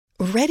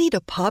Ready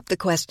to pop the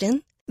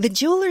question? The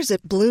jewelers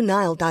at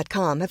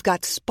BlueNile.com have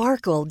got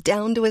sparkle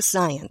down to a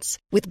science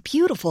with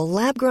beautiful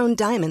lab-grown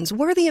diamonds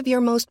worthy of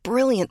your most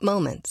brilliant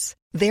moments.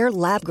 Their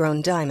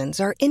lab-grown diamonds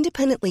are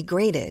independently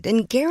graded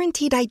and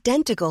guaranteed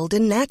identical to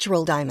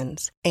natural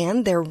diamonds,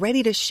 and they're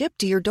ready to ship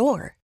to your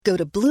door. Go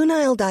to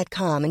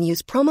BlueNile.com and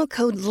use promo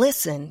code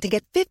LISTEN to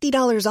get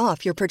 $50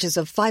 off your purchase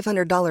of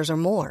 $500 or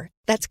more.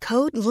 That's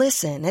code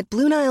LISTEN at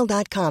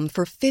BlueNile.com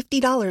for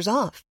 $50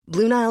 off.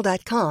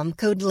 BlueNile.com,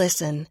 code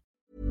LISTEN.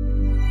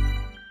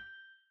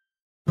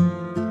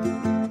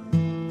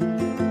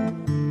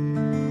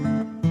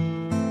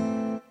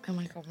 Oh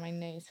my God, my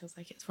nose feels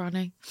like it's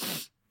running.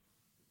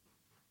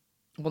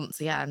 Once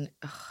again,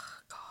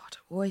 God,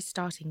 always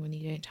starting when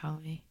you don't tell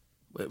me.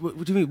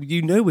 What do you mean?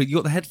 You know, you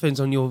got the headphones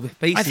on your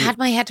face. I've had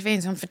my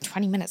headphones on for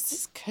 20 minutes.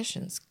 This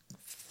cushion's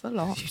full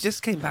on. You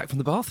just came back from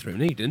the bathroom,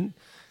 no, you didn't?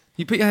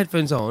 You put your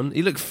headphones on.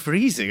 You look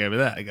freezing over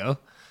there, girl.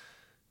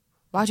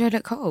 Why do I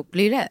look cold?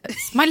 Blue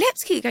lips. My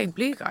lips keep going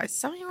blue, guys.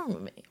 Something wrong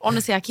with me.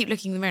 Honestly, I keep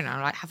looking in the mirror and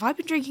I'm like, have I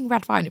been drinking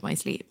red wine in my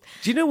sleep?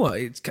 Do you know what?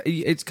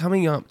 It's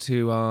coming up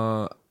to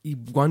our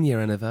 1 year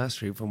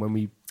anniversary from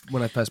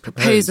when I first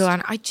proposed. Proposal,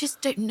 and I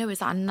just don't know, is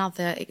that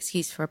another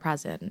excuse for a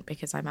present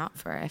because I'm up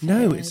for it?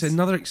 No, it's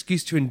another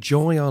excuse to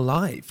enjoy our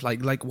life.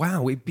 Like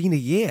wow, it's been a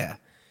year.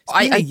 It's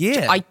been a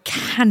year. I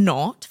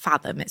cannot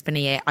fathom it's been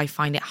a year. I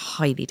find it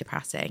highly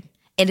depressing.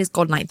 It has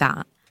gone like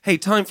that. Hey,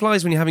 time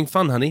flies when you're having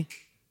fun, honey.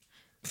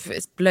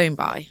 It's blown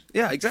by.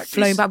 Yeah, exactly.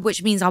 Flown by,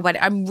 which means our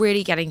wedding. I'm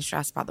really getting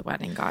stressed about the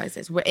wedding, guys.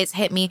 It's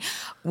hit me.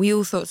 We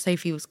all thought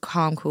Sophie was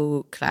calm,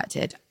 cool,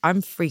 collected.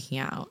 I'm freaking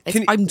out.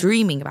 I'm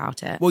dreaming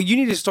about it. Well, you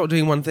need to stop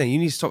doing one thing. You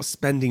need to stop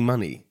spending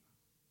money.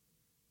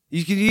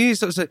 You need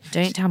to stop.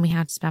 Don't tell me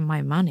how to spend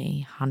my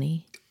money,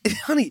 honey.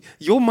 Honey,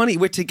 your money.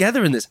 We're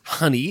together in this,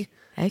 honey.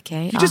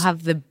 Okay, I'll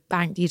have the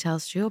bank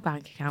details to your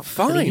bank account,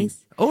 fine.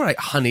 Please. All right,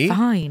 honey.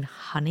 Fine,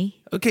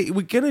 honey. Okay,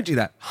 we're going to do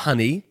that,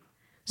 honey.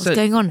 What's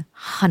going on,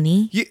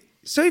 honey?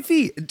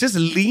 Sophie just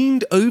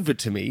leaned over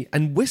to me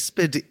and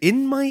whispered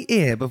in my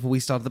ear before we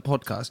started the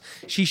podcast.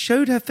 She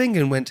showed her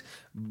finger and went,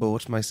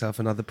 bought myself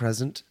another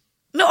present.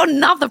 Not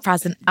another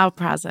present, our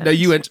present. No,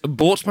 you went,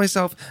 bought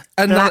myself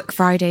another... Black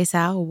Friday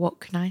sale, what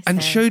can I say?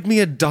 And showed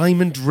me a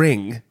diamond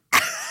ring.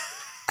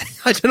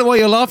 I don't know why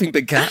you're laughing,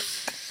 big cat.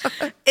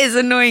 It's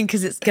annoying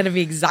because it's going to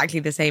be exactly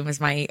the same as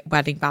my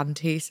wedding band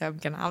too, so I'm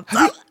going to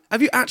have...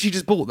 Have you actually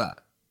just bought that?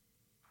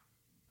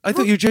 I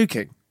thought you were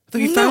joking. I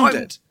thought you found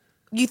it.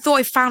 You thought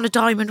I found a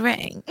diamond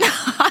ring?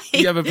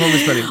 You have a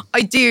promise wedding.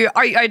 I do.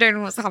 I don't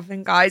know what's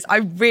happening, guys. I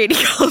really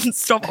can't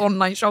stop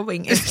online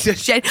shopping. I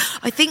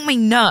think my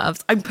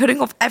nerves. I'm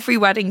putting off every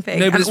wedding thing.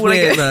 No, but it's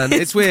weird, man.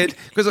 It's weird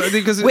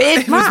because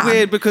weird it man. was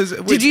weird because.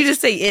 Did you just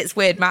say it's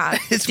weird, man?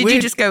 It's Did weird.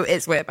 you just go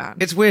it's weird, man?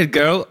 It's weird,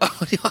 girl.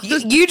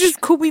 You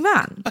just called me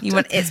man. You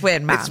went it's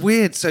weird, man. It's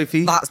weird,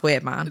 Sophie. That's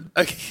weird, man.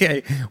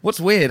 Okay.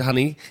 What's weird,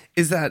 honey,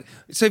 is that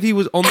Sophie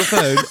was on the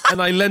phone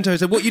and I leant over and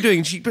said, "What are you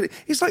doing?" But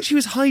it's like she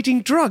was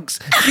hiding drugs.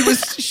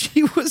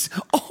 She was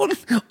on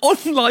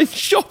online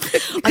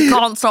shopping. I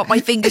can't stop. My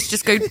fingers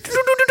just go,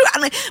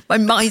 and my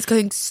mind's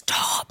going,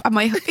 stop. And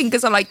my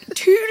fingers are like,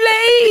 too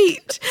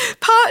late.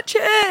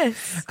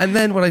 Purchase. And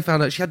then when I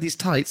found out she had these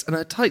tights, and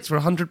her tights were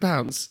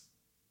 £100.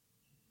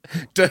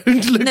 Don't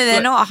look. No,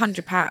 they're not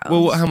 £100.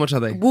 Well, how much are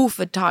they?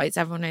 Wolford tights.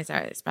 Everyone knows they're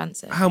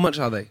expensive. How much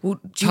are they?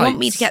 Well, do you want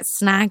me to get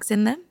snags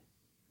in them?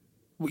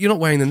 You're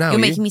not wearing them now. You're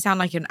making me sound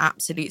like an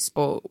absolute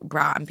sport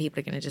brat, and people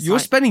are going to just. You're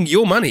spending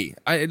your money.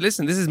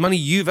 Listen, this is money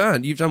you've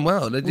earned. You've done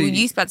well. Well,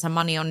 you spent some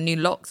money on new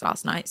locks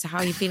last night. So how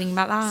are you feeling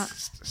about that?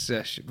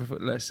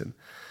 Listen,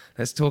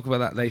 let's talk about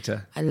that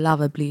later. I love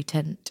a blue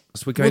tint.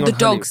 So we're going the on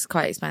dog's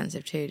quite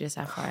expensive too, just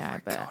FYI.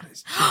 But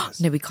God,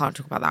 no, we can't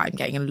talk about that. I'm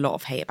getting a lot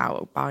of hate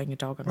about buying a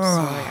dog. I'm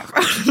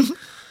sorry.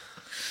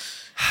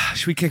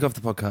 Should we kick off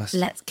the podcast?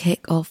 Let's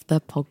kick off the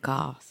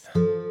podcast.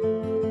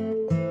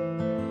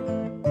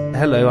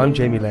 Hello, I'm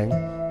Jamie Lang.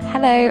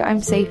 Hello,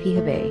 I'm Sophie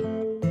Habee.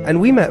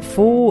 And we met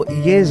 4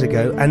 years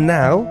ago, and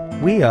now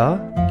we are...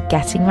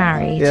 Getting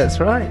married. Yeah, that's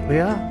right, we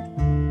are.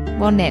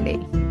 Well, nearly.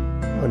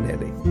 Oh,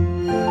 nearly.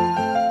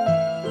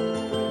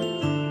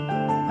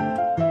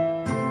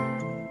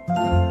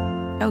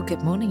 Oh,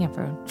 good morning,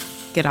 everyone.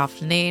 Good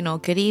afternoon or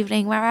good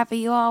evening, wherever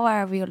you are,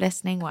 wherever you're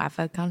listening,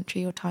 whatever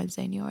country or time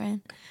zone you're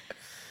in.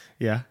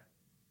 Yeah.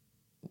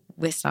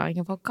 We're starting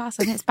a podcast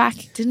and it's back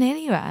to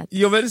Newlyweds.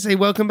 You're meant to say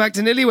welcome back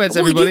to Newlyweds,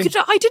 everybody.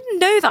 I didn't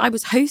know that I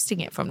was hosting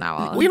it from now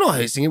on. We're not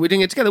hosting it, we're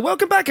doing it together.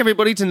 Welcome back,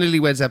 everybody, to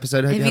Newlyweds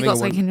episode. Have you got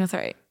something in your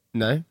throat?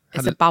 No.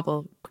 It's a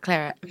bubble.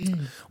 Clear it.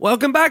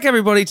 Welcome back,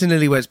 everybody, to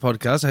Newlyweds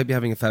podcast. I hope you're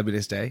having a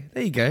fabulous day.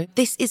 There you go.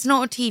 This is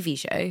not a TV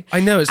show. I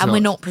know it's not. And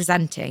we're not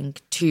presenting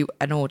to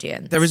an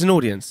audience. There is an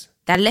audience.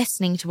 They're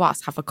listening to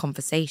us have a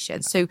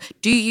conversation. So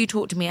do you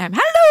talk to me? I'm,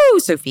 hello,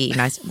 Sophie.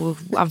 Nice. Well,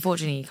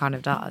 unfortunately, he kind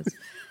of does.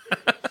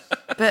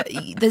 But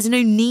there's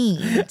no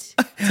need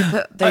to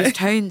put those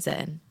tones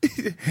in.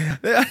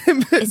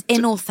 It's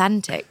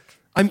inauthentic.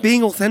 I'm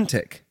being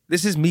authentic.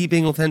 This is me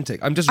being authentic.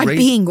 I'm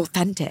being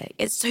authentic.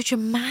 It's so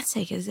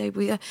dramatic, as though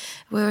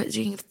we're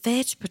doing a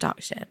theatre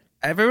production.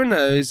 Everyone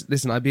knows,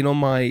 listen, I've been on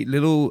my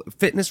little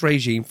fitness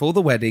regime for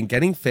the wedding,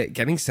 getting fit,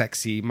 getting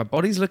sexy. My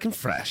body's looking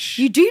fresh.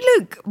 You do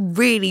look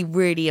really,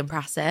 really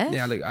impressive.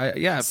 Yeah,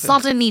 look,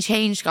 Suddenly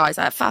changed, guys.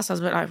 At first I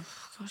was a bit like,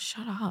 God,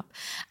 shut up.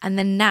 And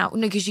then now,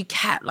 no, because you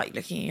kept like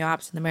looking at your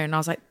abs in the mirror and I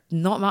was like,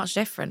 not much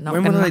different. Not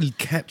when gonna I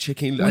kept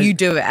checking... Well, you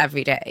do it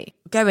every day.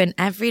 Go in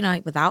every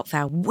night without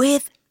fail,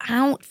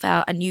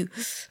 and you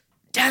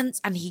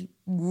dance, and he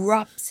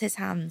rubs his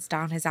hands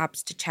down his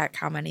abs to check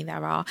how many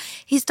there are.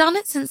 He's done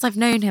it since I've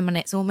known him, and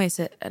it's almost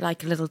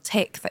like a little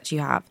tick that you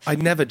have. I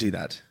never do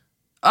that.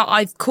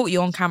 I've caught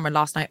you on camera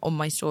last night on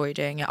my story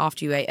doing it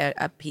after you ate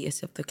a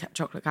piece of the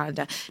chocolate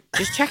calendar.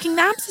 Just checking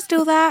the abs are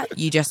still there.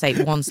 You just ate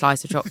one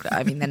slice of chocolate.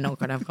 I mean, they're not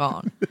going to have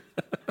gone.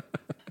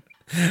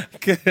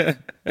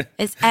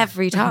 It's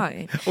every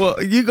time.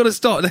 Well, you got to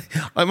start.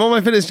 I'm on my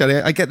fitness journey.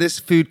 I get this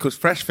food called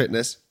Fresh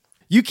Fitness.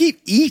 You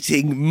keep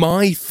eating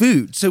my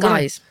food. So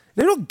guys.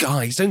 They're not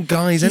guys. Don't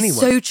guys anyone. He's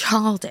so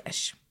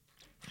childish.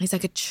 He's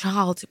like a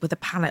child with a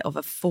palate of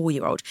a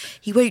 4-year-old.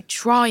 He won't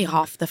try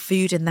half the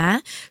food in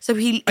there. So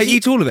I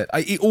eat all of it.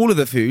 I eat all of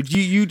the food.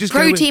 You just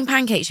protein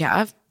pancakes you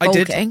have. I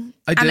did. And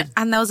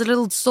there was a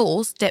little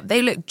sauce dip.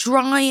 They look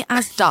dry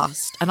as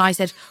dust. And I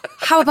said,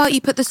 how about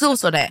you put the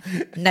sauce on it?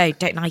 No,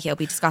 don't like it. It'll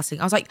be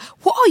disgusting. I was like,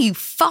 what are you,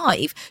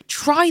 5?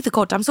 Try the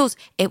goddamn sauce.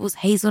 It was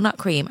hazelnut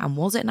cream. And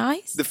was it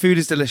nice? The food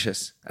is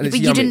delicious. And it's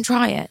but yummy. You didn't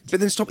try it.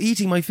 But then stop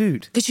eating my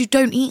food. Because you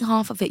don't eat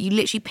half of it. You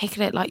literally pick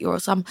at it like you're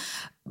some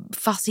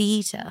fussy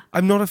eater.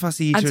 I'm not a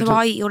fussy eater. And so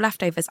I eat your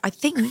leftovers. I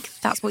think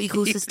that's what you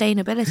call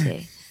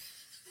sustainability.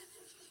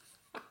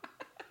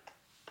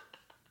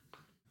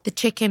 The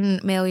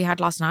chicken meal you had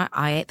last night,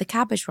 I ate the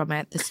cabbage from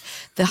it.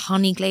 The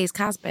honey glazed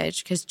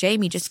cabbage, because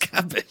Jamie just...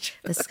 Scabbage.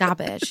 The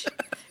scabbage.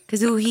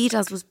 Because all he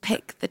does was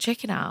pick the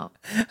chicken out.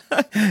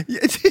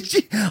 Did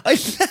you? I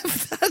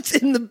left that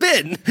in the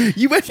bin.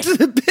 You went to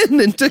the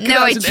bin and took it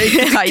out.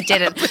 No, I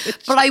didn't.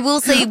 But I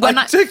will say when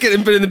I took it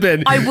and put it in the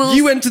bin.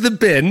 You went to the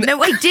bin.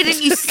 No, I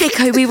didn't, you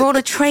sicko. We were on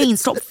a train.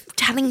 Stop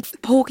telling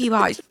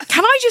porcupines.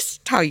 Can I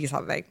just tell you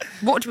something?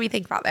 What do we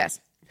think about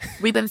this?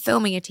 We've been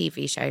filming a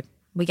TV show.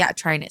 We get a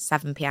train at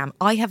 7 p.m.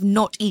 I have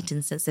not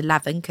eaten since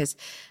 11 because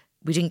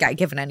we didn't get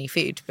given any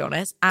food, to be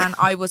honest. And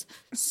I was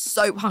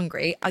so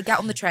hungry. I get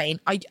on the train.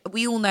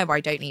 We all know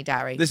I don't eat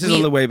dairy. This is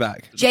on the way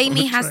back.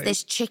 Jamie has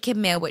this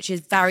chicken meal, which is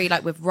very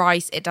with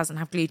rice. It doesn't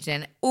have gluten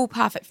in it. All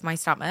perfect for my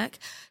stomach.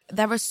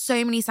 There are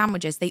so many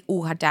sandwiches. They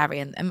all had dairy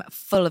in them,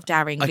 full of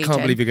dairy and gluten. I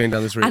can't believe you're going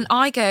down this route. And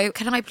I go,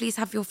 can I please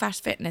have your Fresh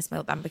Fitness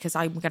meal then? Because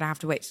I'm going to have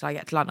to wait till I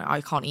get to London.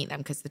 I can't eat them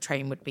because the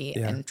train would be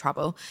in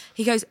trouble.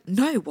 He goes,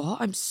 no, what?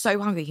 I'm so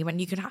hungry. He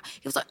went, you can have...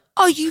 He was like,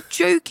 are you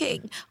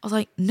joking? I was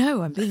like,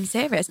 no, I'm being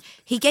serious.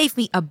 He gave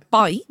me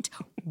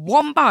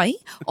one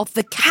bite of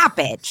the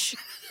cabbage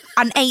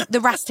and ate the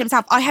rest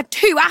himself. I had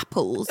 2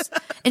 apples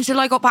until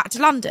I got back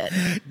to London.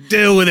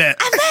 Deal with it.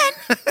 And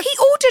then he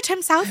ordered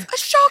himself a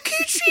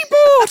charcuterie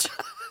board.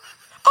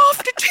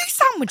 After 2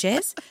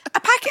 sandwiches, a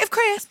packet of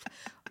crisps,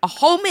 a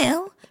whole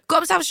meal, got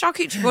himself a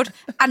charcuterie board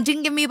and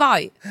didn't give me a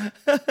bite.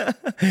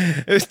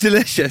 It was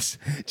delicious.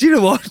 Do you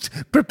know what?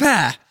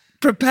 Prepare.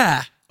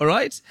 All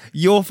right?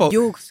 Your fault.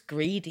 You're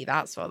greedy,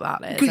 that's what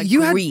that is.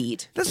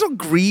 Greed. That's not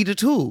greed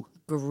at all.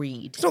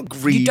 Greed. It's not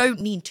greed. You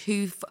don't need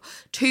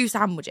two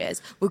sandwiches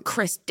with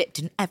crisp dipped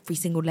in every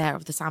single layer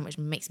of the sandwich.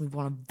 It makes me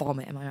want to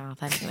vomit in my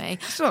mouth anyway.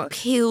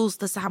 Peels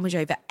the sandwich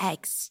over,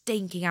 eggs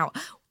stinking out.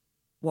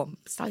 1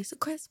 slice of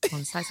crisp,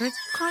 1 slice of crisp,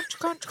 crunch,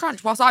 crunch,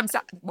 crunch, whilst I'm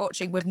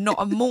watching with not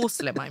a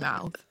morsel in my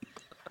mouth.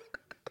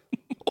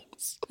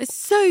 It's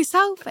so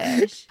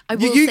selfish. I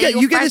will you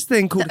get this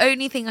thing called... The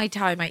only thing I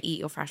time I eat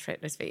your Fresh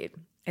Fitness food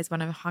is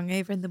when I'm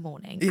hungover in the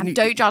morning. And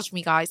don't judge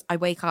me, guys. I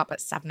wake up at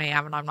 7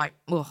 a.m. and I'm like,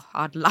 oh,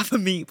 I'd love a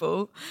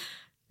meatball.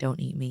 Don't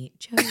eat meat.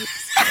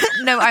 Jokes.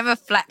 No, I'm a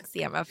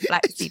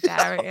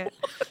flexitarian.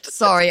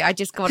 Sorry, I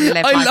just got to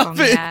live life on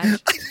the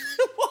edge.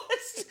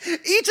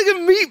 Eating a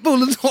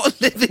meatball is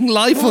not living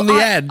life on the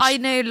edge. I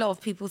know a lot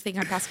of people think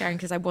I'm pescatarian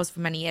because I was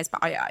for many years,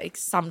 but I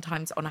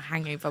sometimes on a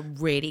hangover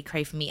really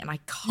crave for meat and I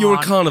can't. You're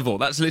a carnivore.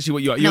 That's literally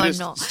what you are. No, I'm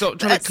not. Stop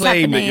trying to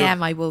claim that. At 7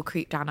 a.m. I will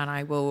creep down and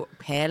I will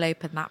peel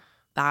open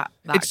that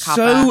it's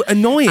cupboard, so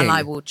annoying. And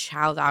I will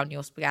chow down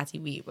your spaghetti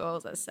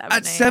meatballs at 7 a.m.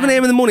 At 7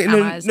 a.m. in the morning.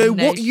 No,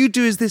 what you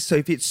do is this,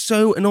 Sophie. It's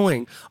so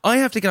annoying. I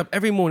have to get up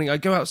every morning. I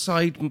go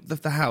outside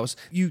the house.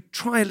 You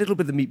try a little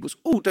bit of the meatballs.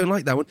 Oh, don't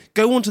like that one.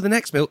 Go on to the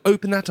next meal,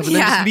 open that up, and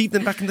then just leave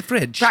them back in the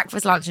fridge.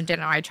 Breakfast, lunch, and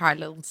dinner, I try a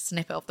little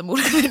snippet of them all.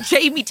 And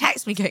Jamie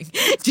texts me going,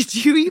 did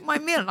you eat my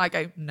meal? And I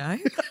go, no.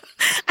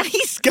 And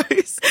he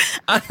goes...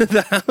 And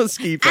the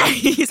housekeeper. And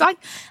he's like,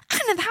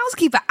 and the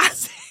housekeeper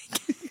asking...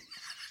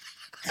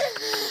 He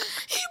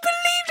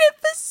believed it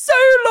for so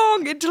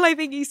long until I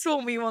think he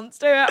saw me once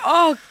do it.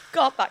 Oh,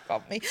 God, that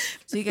got me.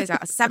 So he goes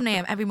out at 7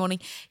 a.m. every morning.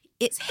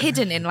 It's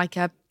hidden in like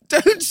a...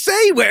 Don't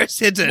say where it's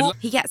hidden.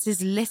 He gets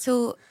his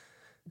little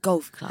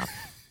golf club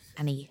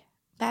and he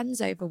bends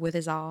over with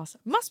his arse.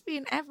 Must be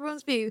in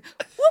everyone's view.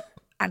 Whoop,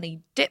 and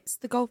he dips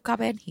the golf club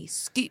in, he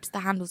scoops the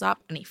handles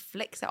up and he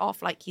flicks it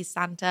off like he's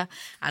Santa,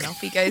 and off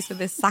he goes with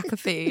this sack of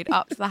food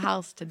up to the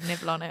house to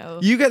nibble on it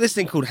all. You get this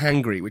thing called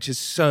hangry, which is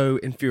so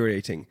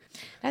infuriating.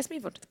 Let's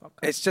move on to the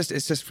podcast.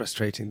 It's just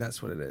frustrating.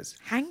 That's what it is.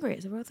 Hangry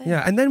is a real thing.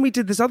 Yeah, and then we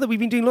did we've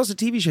been doing lots of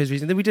TV shows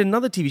recently. Then we did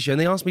another TV show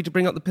and they asked me to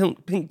bring up the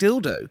pink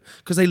dildo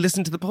because they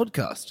listened to the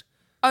podcast.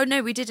 Oh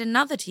no, we did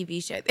another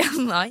TV show the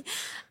other night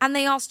and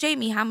they asked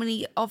Jamie how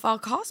many of our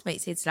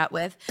castmates he'd slept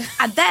with.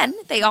 And then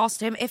they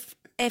asked him if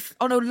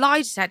on a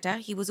lie detector,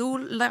 he was all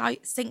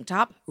synced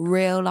up,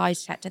 real lie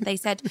detector. They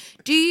said,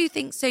 do you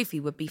think Sophie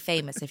would be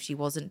famous if she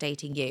wasn't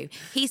dating you?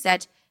 He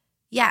said,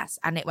 yes.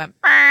 And it went,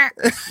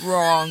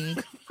 wrong.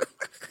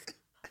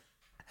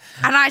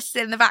 And I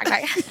sit in the back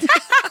like,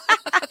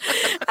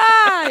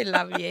 I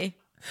love you.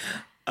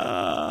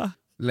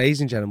 Ladies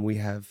and gentlemen, we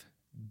have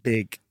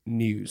big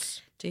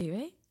news. Do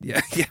we?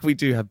 Yeah, we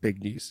do have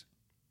big news.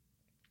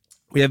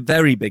 We have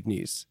very big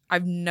news. I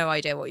have no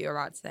idea what you're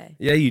about to say.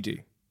 Yeah, you do.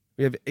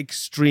 We have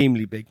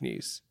extremely big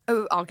news.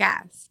 Oh, our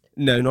guest?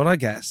 No, not our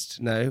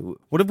guest. No.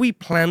 What have we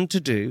planned to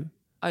do?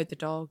 Oh, the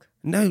dog.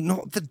 No,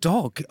 not the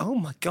dog. Oh,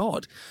 my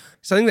God.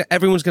 Something that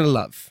everyone's going to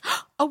love.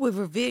 Oh, we're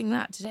reviewing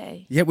that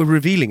today. Yeah, we're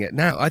revealing it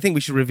now. I think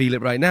we should reveal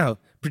it right now.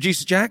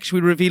 Producer Jack, should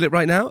we reveal it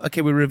right now?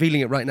 Okay, we're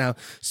revealing it right now.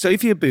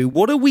 Sophia Boo,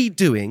 what are we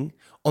doing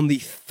on the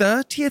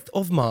 30th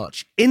of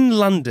March in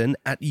London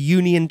at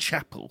Union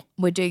Chapel?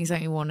 We're doing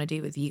something we want to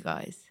do with you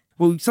guys.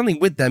 Well, something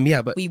with them,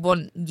 yeah, but... We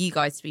want you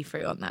guys to be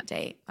free on that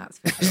date. That's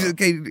for sure.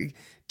 Okay,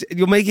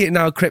 you're making it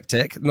now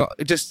cryptic. Not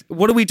just,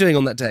 what are we doing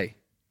on that day?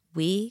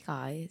 We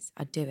guys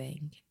are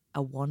doing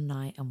a one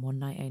night and one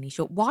night only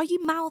show. Why are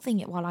you mouthing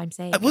it while I'm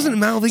saying I wasn't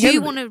mouthing it? it. Do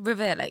you want to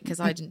reveal it?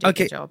 Because I didn't do a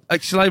good job.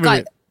 Shall I reveal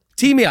it?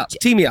 Tee me up.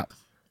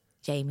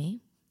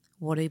 Jamie,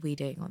 what are we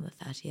doing on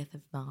the 30th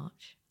of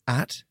March?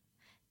 At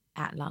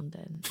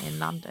London, in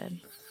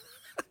London.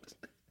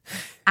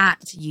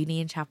 At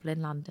Union Chapel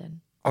in London.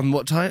 On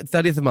what time?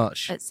 30th of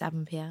March. At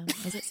 7 p.m.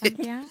 Is it 7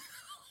 p.m?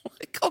 Oh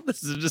my God,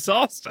 this is a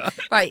disaster.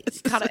 Right,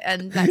 cut it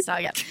and let's start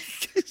again.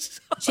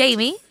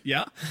 Jamie?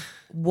 Yeah?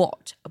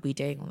 What are we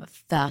doing on the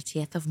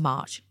 30th of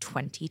March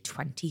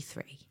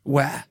 2023?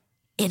 Where?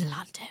 In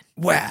London.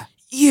 Where?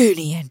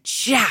 Union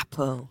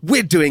Chapel.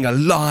 We're doing a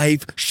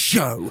live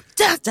show.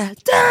 Dun, dun,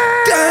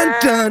 dun. Dun,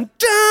 dun,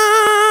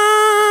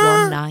 dun.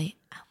 One night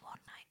and one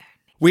night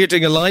only. We are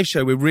doing a live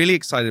show. We're really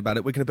excited about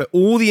it. We're going to put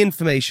all the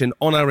information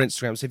on our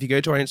Instagram. So if you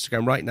go to our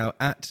Instagram right now,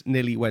 at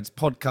Nearly Weds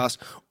Podcast,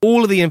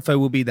 all of the info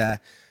will be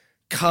there.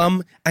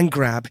 Come and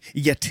grab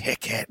your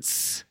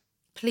tickets.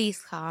 Please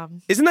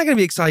come. Isn't that going to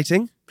be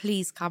exciting?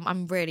 Please come.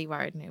 I'm really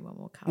worried no one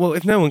will come. Well,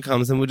 if no one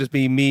comes, then we'll just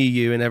be me,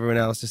 you, and everyone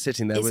else just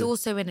sitting there. It's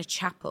also in a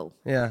chapel.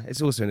 Yeah,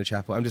 it's also in a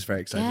chapel. I'm just very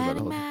excited about the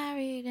Getting whole thing.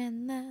 married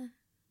in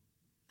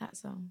that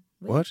song.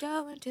 What? We're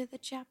going to the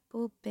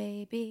chapel,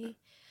 baby.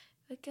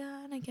 We're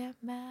gonna get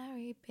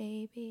married,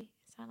 baby.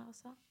 Is that not a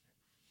song?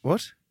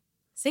 What?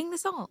 Sing the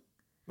song.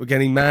 We're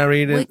getting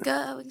married. We're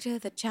going to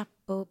the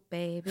chapel,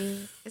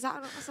 baby. Is that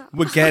not a song?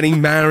 We're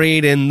getting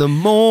married in the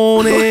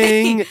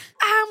morning.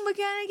 And we're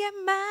gonna get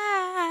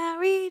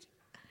married.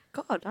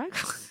 God, I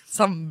got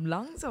some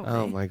lungs on me.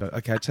 Oh my God.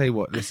 Okay, I'll tell you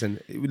what. Listen,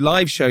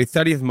 live show,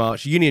 30th of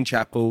March, Union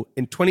Chapel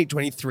in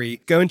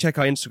 2023. Go and check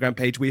our Instagram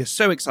page. We are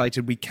so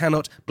excited. We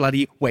cannot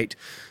bloody wait.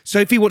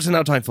 Sophie, what's it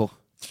now time for?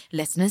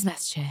 Listeners'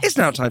 messages. It's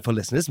now time for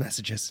listeners'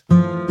 messages.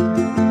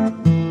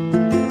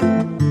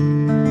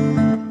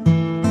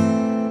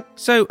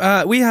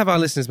 So we have our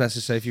listeners'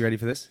 message. Sophie, you ready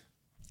for this?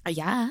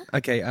 Yeah.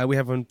 Okay, we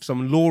have one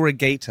from Laura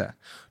Gator.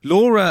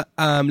 Laura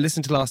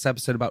listened to last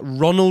episode about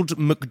Ronald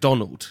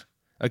McDonald.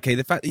 Okay,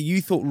 the fact that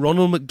you thought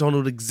Ronald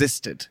McDonald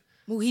existed.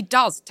 Well, he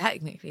does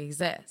technically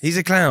exist. He's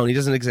a clown. He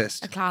doesn't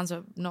exist. Clowns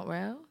are not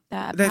real.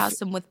 They're a They're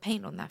person with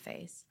paint on their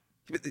face.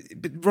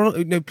 But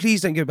Ronald, no,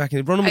 please don't go back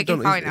in. Ronald Okay,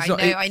 McDonald.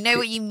 fine. I know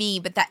what you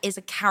mean, but that is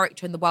a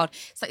character in the world.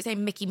 It's like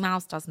saying Mickey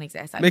Mouse doesn't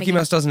exist. Like Mickey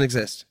Mouse doesn't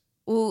exist.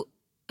 Well,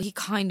 he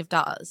kind of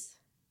does.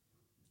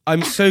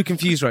 I'm so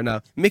confused right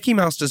now. Mickey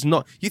Mouse does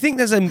not. You think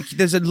there's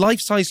a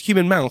life-size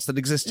human mouse that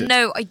existed?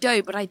 No, I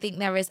don't. But I think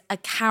there is a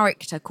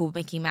character called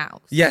Mickey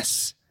Mouse.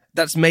 Yes,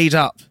 that's made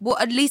up. Well,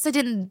 at least I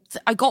didn't.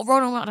 I got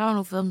Ronald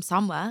McDonald from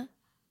somewhere.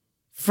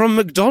 From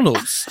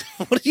McDonald's?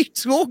 What are you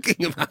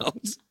talking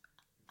about?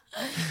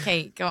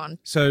 Okay, go on.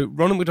 So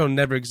Ronald McDonald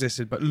never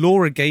existed, but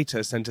Laura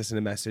Gator sent us in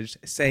a message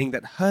saying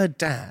that her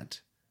dad,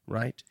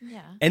 right,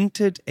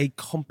 entered a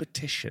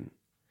competition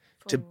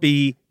to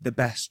be the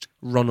best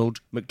Ronald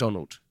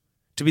McDonald.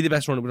 To be the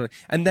best Ronald McDonald.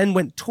 And then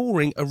went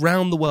touring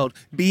around the world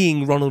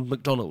being Ronald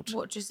McDonald.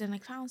 What, just in a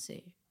clown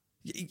suit?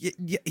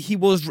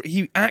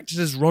 He acted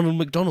as Ronald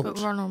McDonald. But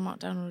Ronald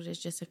McDonald is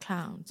just a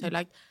clown. So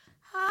like,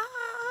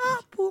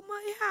 pull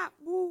my hat,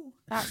 woo.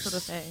 That sort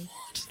of thing.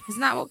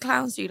 Isn't that what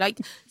clowns do? Like,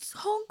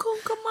 honk,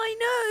 honk on my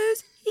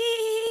nose.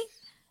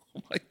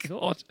 Oh my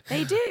God.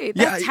 They do.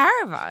 They're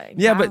terrifying.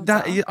 Yeah,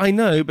 but I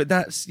know, but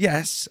that's,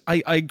 yes,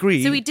 I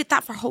agree. So he did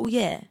that for a whole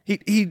year?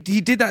 He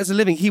did that as a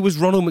living. He was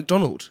Ronald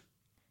McDonald.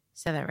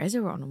 So there is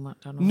a Ronald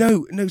McDonald?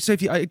 No,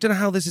 Sophie, I don't know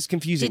how this is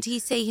confusing. Did he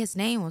say his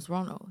name was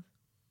Ronald?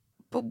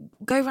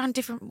 But go around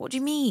different... What do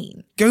you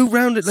mean? Go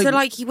round it like... So,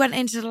 like, he went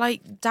into,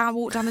 like,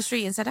 walked down the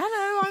street and said,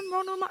 hello, I'm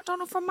Ronald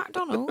McDonald from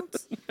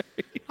McDonald's.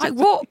 Like,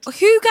 what?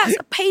 Who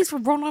pays for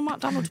Ronald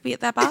McDonald to be at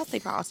their birthday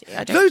party?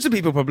 I don't... Loads of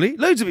people, probably.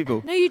 Loads of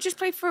people. No, you just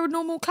play for a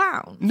normal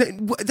clown.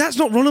 No, that's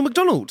not Ronald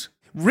McDonald.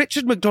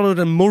 Richard McDonald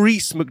and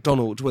Maurice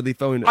McDonald were the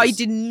phoners. I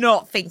did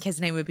not think his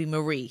name would be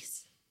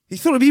Maurice. You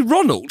thought it'd be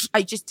Ronald?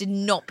 I just did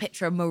not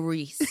picture a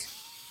Maurice.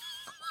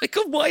 My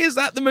God, why is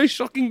that the most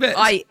shocking bit?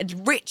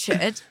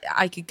 Richard,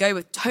 I could go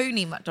with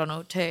Tony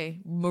McDonald too.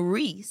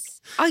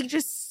 Maurice, I'm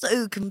just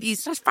so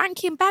confused. Does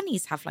Frankie and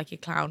Benny's have like a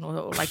clown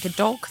or like a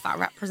dog that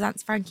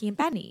represents Frankie and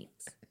Benny's?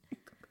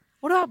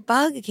 What about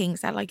Burger King?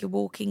 Is that like a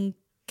walking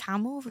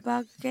camel for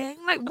Burger King?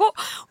 Like what?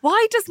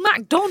 Why does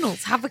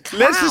McDonald's have a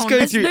clown? Let's just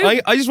go through.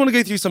 I just want to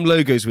go through some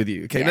logos with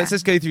you. Okay, Yeah. let's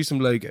just go through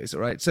some logos.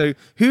 All right. So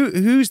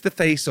who's the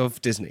face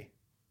of Disney?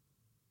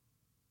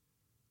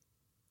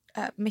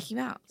 Mickey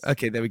Mouse.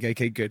 Okay, there we go.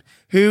 Okay, good.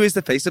 Who is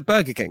the face of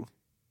Burger King?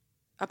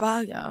 A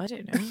burger? I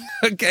don't know.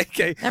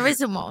 Okay. There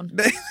isn't one.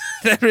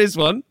 There is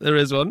one.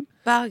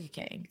 Burger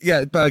King.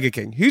 Yeah, Burger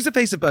King. Who's the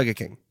face of Burger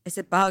King? It's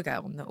a burger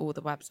on all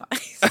the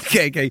websites.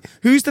 Okay.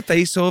 Who's the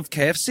face of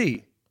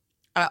KFC?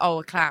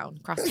 A clown.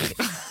 Krusty.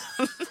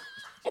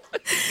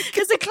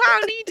 There's a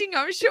clown eating,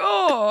 I'm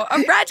sure.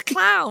 A red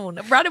clown.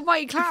 A red and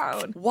white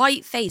clown.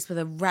 White face with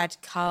a red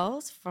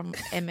curls from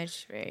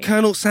imagery.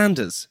 Colonel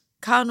Sanders.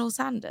 Colonel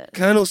Sanders.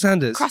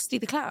 Krusty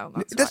the Clown.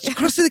 That's right.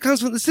 Krusty the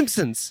Clown's from The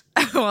Simpsons.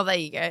 Well, there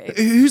you go.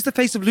 Who's the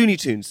face of Looney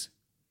Tunes?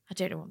 I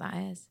don't know what that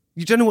is.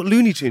 You don't know what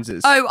Looney Tunes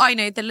is? Oh, I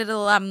know. The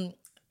little,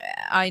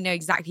 I know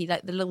exactly,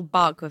 like the little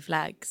bug with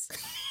legs.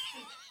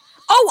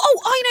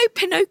 I know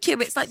Pinocchio.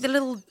 It's like the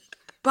little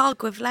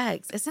bug with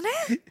legs, isn't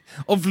it?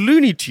 Of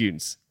Looney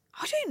Tunes?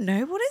 I don't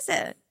know. What is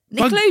it?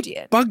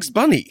 Nickelodeon? Bugs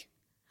Bunny.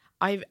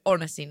 I've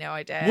honestly no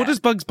idea. What does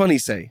Bugs Bunny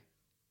say?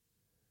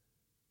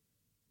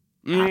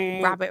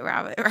 Rabbit.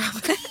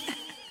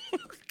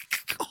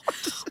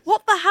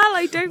 What the hell?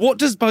 I don't... What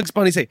does Bugs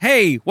Bunny say?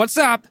 Hey, what's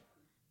up?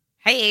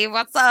 Hey,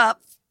 what's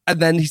up? And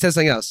then he says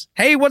something else.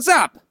 Hey, what's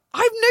up? I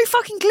have no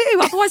fucking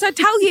clue. Otherwise, I'd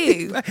tell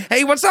you.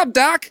 Hey, what's up,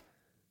 Doc?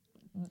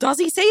 Does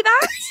he say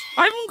that?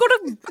 I haven't got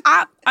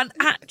an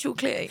actual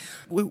clue.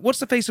 What's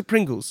the face of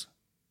Pringles?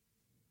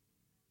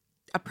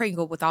 A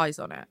Pringle with eyes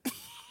on it.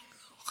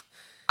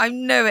 I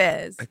know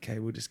it is. Okay,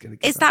 we're just going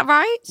to... Is that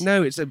right?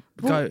 No, it's a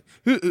guy...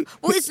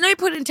 Well, it's no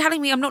point in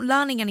telling me I'm not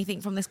learning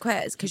anything from this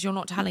quiz because you're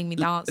not telling me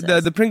the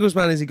answers. The Pringles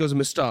man he got a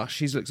moustache.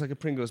 He looks like a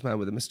Pringles man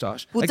with a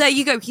moustache. Well, there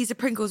you go. He's a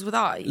Pringles with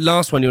eyes.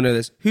 Last one, you'll know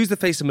this. Who's the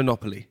face of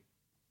Monopoly?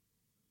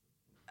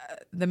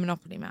 The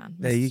Monopoly man.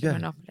 There you go.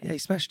 Monopoly. Yeah, he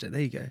smashed it.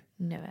 There you go.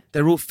 Know it.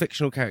 They're all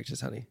fictional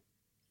characters, honey.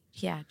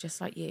 Yeah,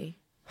 just like you.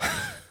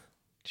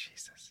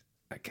 Jesus.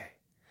 Okay.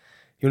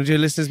 You want to do a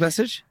listener's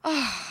message?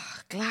 Oh,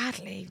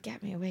 gladly.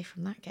 Get me away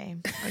from that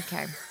game.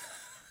 Okay.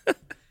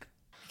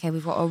 Okay,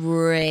 we've got a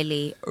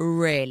really,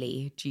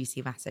 really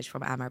juicy message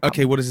from Emma.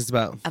 Okay, what is this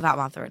about? About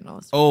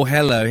mother-in-laws. Oh,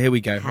 hello. Here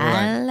we go. Hello.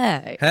 All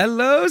right.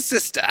 Hello,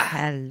 sister.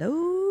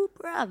 Hello,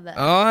 brother.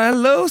 Oh,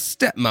 hello,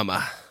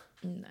 stepmama.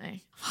 No.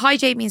 Hi,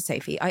 Jamie and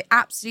Sophie. I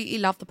absolutely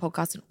love the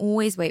podcast and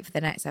always wait for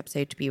the next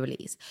episode to be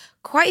released.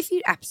 Quite a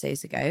few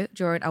episodes ago,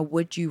 during a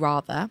Would You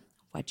Rather,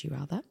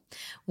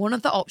 one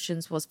of the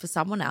options was for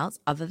someone else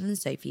other than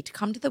Sophie to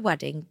come to the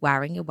wedding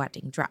wearing a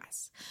wedding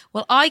dress.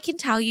 Well, I can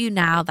tell you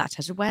now that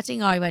at a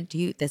wedding I went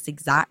to, this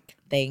exact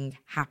thing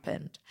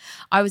happened.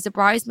 I was a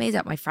bridesmaid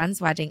at my friend's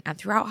wedding, and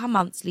throughout her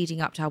months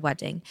leading up to her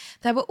wedding,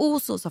 there were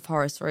all sorts of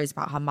horror stories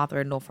about her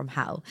mother-in-law from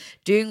hell,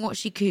 doing what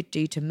she could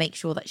do to make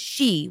sure that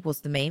she was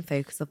the main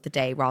focus of the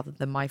day rather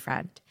than my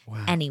friend.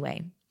 Wow.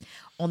 Anyway,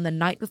 on the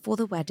night before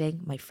the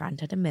wedding, my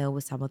friend had a meal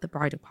with some of the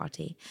bridal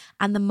party,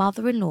 and the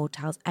mother-in-law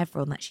tells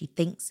everyone that she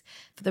thinks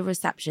for the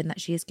reception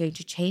that she is going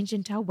to change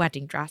into her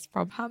wedding dress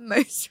from her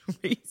most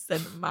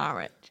recent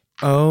marriage.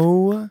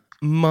 Oh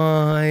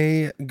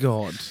my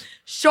God.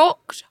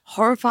 Shocked,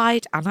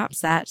 horrified, and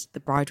upset, the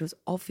bride was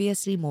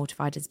obviously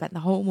mortified and spent the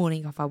whole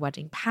morning of her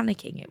wedding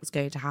panicking it was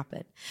going to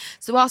happen.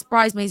 So us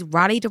bridesmaids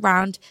rallied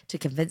around to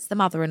convince the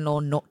mother-in-law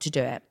not to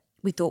do it.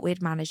 We thought we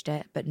had managed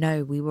it, but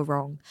no, we were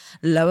wrong.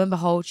 Lo and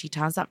behold, she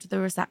turns up to the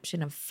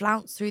reception and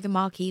flounced through the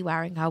marquee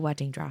wearing her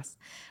wedding dress.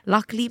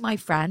 Luckily, my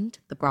friend,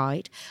 the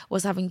bride,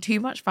 was having too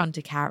much fun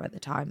to care at the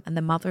time, and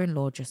the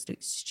mother-in-law just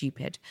looked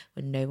stupid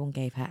when no one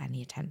gave her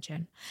any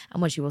attention,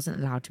 and when she wasn't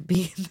allowed to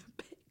be in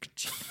the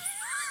picture.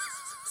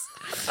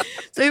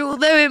 So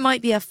although it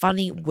might be a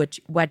funny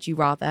would you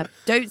rather,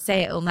 don't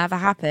say it'll never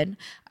happen.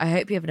 I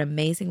hope you have an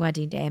amazing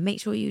wedding day, and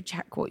make sure you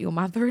check what your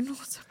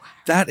mother-in-law's are wearing.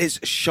 That is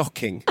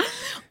shocking.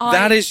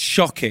 That is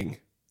shocking.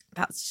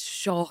 That's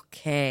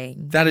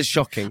shocking. That is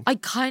shocking. I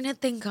kind of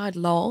think I'd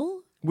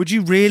lol. Would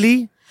you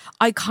really?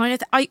 I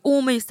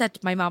almost said to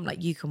my mum,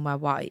 like, you can wear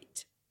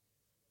white.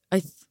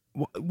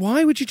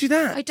 Why would you do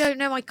that? I don't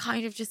know. I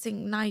kind of just think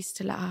nice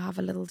to let her have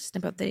a little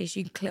snippet of the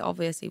issue.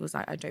 Obviously was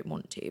like, I don't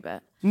want to,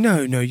 but...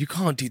 No, you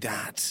can't do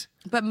that.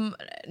 But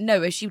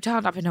no, if she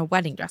turned up in her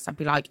wedding dress, I'd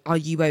be like, are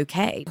you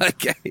okay?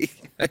 Okay.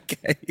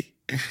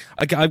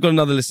 I've got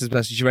another listener's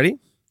message. You ready?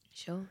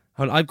 Sure.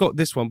 I've got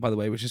this one, by the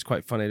way, which is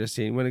quite funny. Just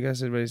seeing when a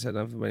guest is ready sat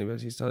down for wedding,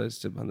 but he started to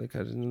step on the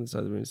curtain on the side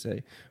of the room and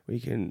say, "We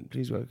can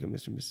please welcome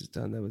Mr. and Mrs.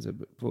 Dunn." There was a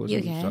pause. You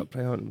okay? Start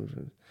play on.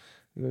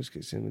 What's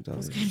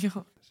going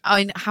on?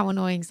 Oh, how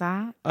annoying is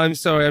that? I'm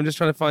sorry. I'm just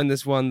trying to find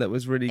this one that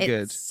was really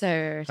good. So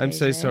irritating. I'm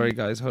so sorry,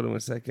 guys. Hold on 1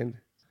 second.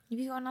 Have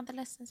you got another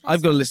listener's message?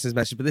 I've got a listener's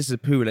message, but this is a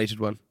poo-related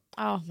one.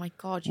 Oh my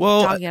God, you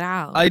dug it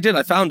out. I did.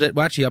 I found it.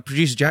 Well, actually, our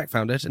producer Jack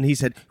found it, and he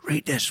said,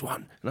 "Read this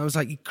one." And I was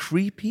like, "You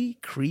creepy,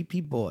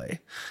 creepy boy."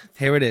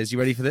 Here it is. You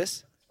ready for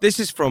this? This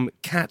is from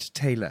Kat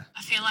Taylor.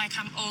 I feel like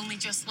I'm only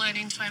just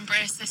learning to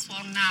embrace this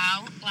one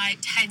now, like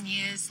 10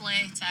 years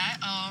later,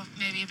 or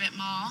maybe a bit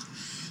more.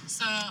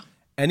 So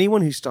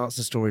anyone who starts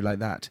a story like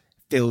that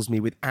fills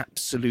me with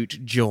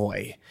absolute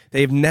joy.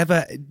 They've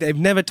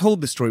never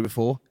told this story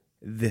before.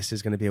 This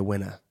is going to be a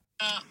winner.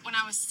 When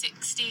I was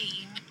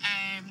 16,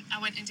 I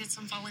went and did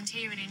some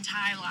volunteering in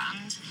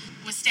Thailand.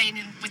 We're staying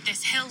with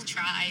this hill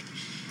tribe.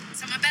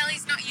 So my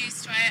belly's not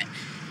used to it.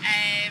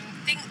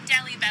 Think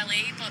Delhi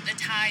belly, but the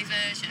Thai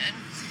version.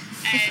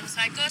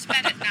 So I go to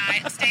bed at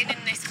night. I'm staying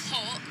in this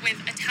hut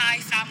with a Thai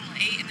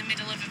family in the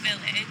middle of a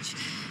village.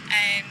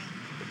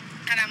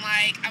 And I'm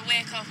like, I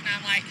wake up and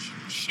I'm like,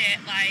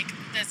 shit, like,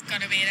 there's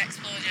gonna be an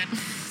explosion.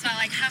 So I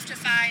like have to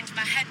find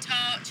my head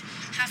torch,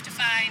 have to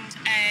find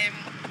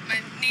my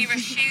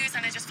nearest shoes,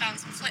 and I just found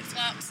some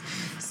flip-flops.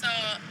 So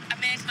I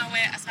made my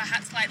way, so I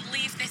had to like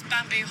leave this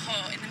bamboo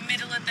hut in the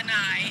middle of the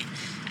night,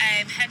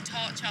 head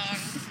torch on,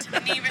 to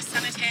the nearest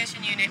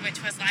sanitation unit,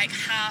 which was like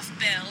half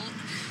built.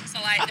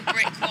 So like the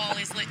brick wall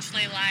is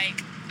literally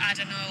like, I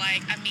don't know,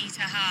 like a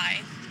metre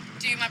high.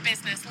 Do my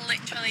business,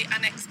 literally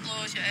an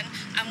explosion.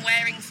 I'm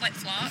wearing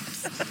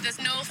flip-flops. There's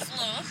no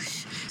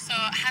flush. So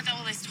I had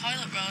all this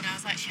toilet roll and I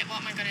was like, shit,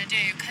 what am I going to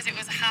do? Because it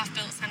was a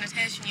half-built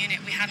sanitation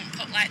unit, we hadn't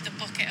put like the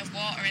bucket of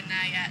water in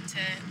there yet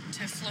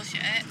to flush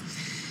it.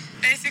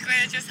 Basically,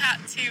 I just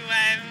had to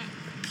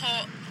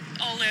put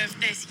all of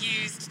this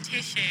used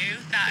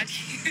tissue that I'd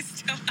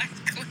used to like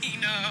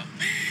clean up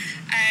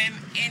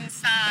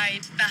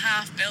inside the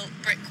half-built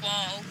brick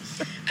wall.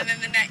 And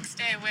then the next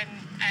day when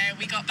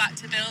we got back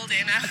to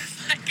building, I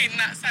was like in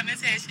that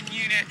sanitation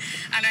unit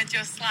and I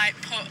just like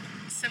put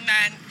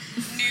cement,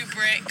 new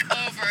brick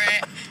over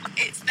it.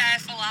 It's there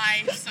for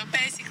life. So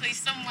basically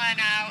somewhere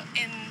now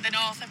in the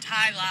north of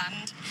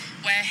Thailand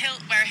where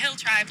a hill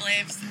tribe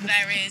lives,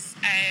 there is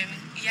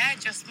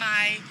just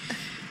my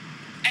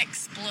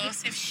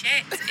explosive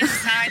shit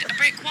inside a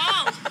brick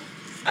wall.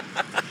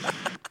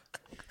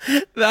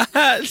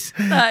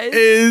 That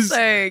is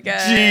so good.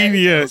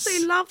 Genius. I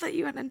also love that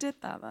you went and did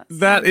that.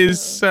 That is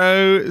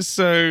so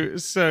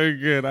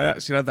good. I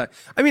actually love that.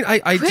 I mean,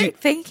 I Quick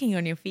thinking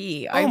on your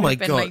feet. Oh my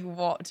God. Like,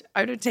 what?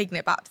 I would have taken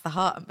it back to the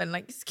hut and been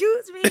like,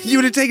 excuse me. You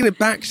would have taken it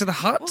back to the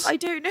hut? Well, I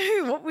don't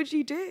know. What would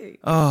you do?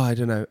 Oh, I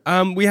don't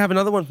know. We have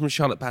another one from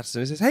Charlotte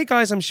Patterson. It says, "Hey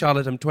guys, I'm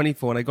Charlotte. I'm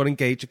 24 and I got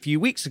engaged a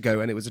few weeks ago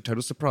and it was a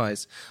total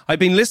surprise. I've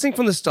been listening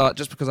from the start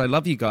just because I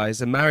love you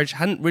guys and marriage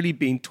hadn't really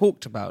been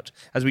talked about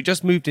as we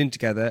just moved in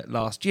together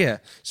last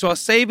year. So our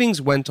savings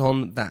went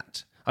on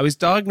that. I was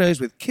diagnosed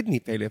with kidney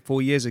failure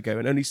 4 years ago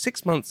and only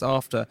 6 months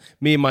after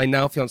me and my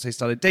now fiancé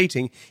started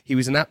dating, he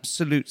was an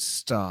absolute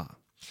star.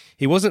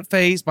 He wasn't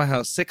fazed by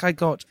how sick I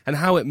got and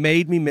how it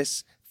made me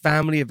miss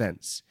family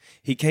events.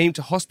 He came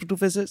to hospital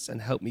visits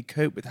and helped me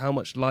cope with how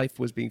much life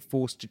was being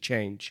forced to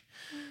change.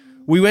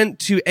 We went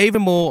to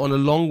Avonmore on a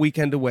long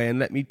weekend away and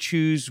let me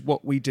choose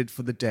what we did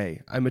for the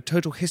day. I'm a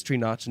total history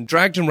nut and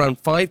dragged him around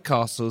 5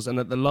 castles and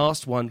at the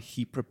last one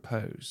he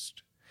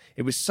proposed.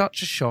 It was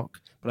such a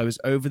shock, but I was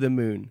over the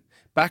moon.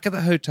 Back at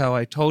the hotel,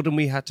 I told him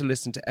we had to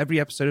listen to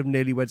every episode of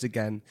Newlyweds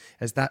again,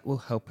 as that will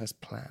help us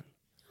plan."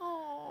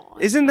 Oh,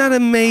 isn't that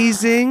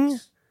amazing?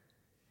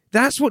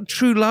 That's what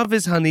true love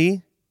is,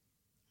 honey.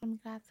 I'm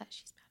glad that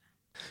she's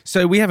better.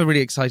 So we have a really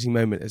exciting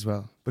moment as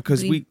well,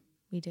 because we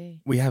do.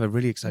 We have a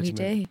really exciting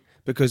moment.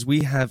 Because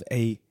we have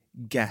a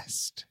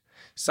guest.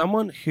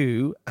 Someone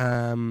who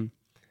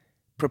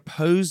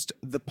proposed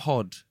the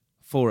pod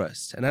for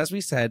us. And as we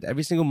said,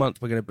 every single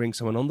month we're going to bring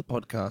someone on the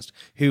podcast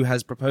who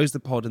has proposed the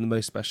pod in the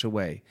most special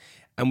way.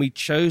 And we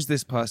chose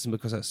this person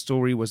because her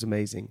story was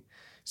amazing.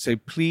 So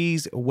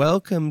please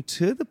welcome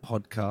to the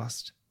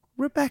podcast,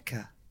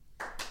 Rebecca.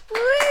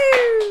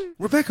 Woo!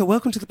 Rebecca,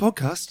 welcome to the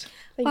podcast.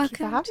 Thank you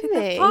for having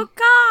me.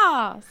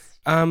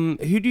 Podcast.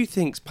 Who do you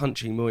think's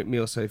punching, me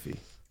or Sophie?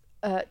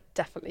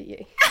 Definitely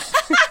you.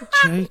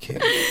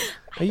 Joking.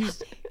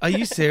 Are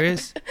you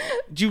serious?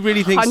 Do you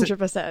really think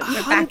 100%.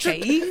 Rebecca,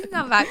 you can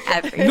come back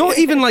every Not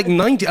even like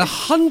 90,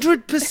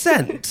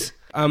 100%.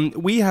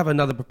 We have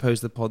another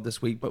proposed the pod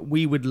this week, but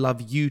we would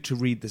love you to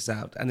read this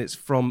out. And it's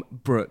from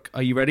Brooke.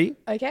 Are you ready?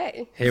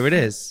 Okay. Here it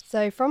is.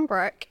 So from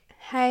Brooke,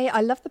 "Hey,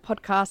 I love the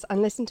podcast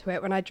and listen to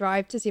it when I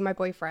drive to see my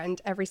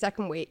boyfriend every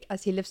second week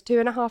as he lives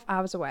 2.5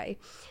 hours away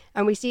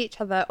and we see each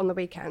other on the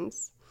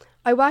weekends.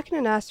 I work in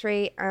a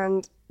nursery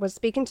and was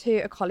speaking to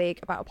a colleague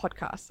about a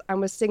podcast and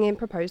was singing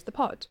Propose the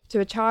Pod to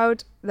a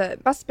child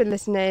that must have been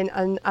listening.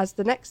 And as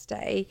the next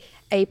day,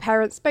 a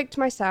parent spoke to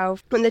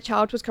myself when the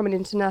child was coming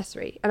into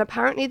nursery. And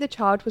apparently the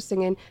child was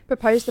singing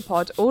Propose the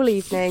Pod all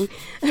evening.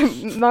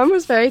 Mum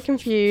was very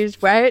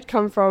confused where it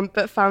come from,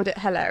 but found it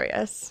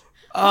hilarious.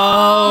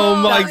 Oh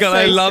my God, so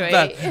I love sweet.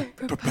 that.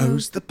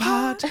 Propose the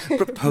pod,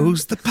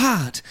 propose the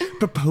pod,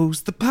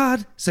 propose the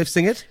pod. So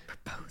sing it.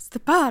 Propose the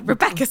pod.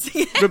 Rebecca,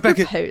 sing it.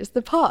 Rebecca. Propose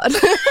the Pod.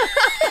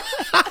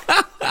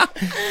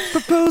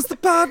 Propose the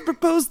pod,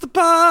 propose the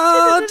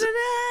pod.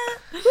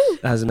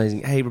 That was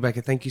amazing. Hey,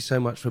 Rebecca, thank you so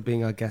much for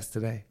being our guest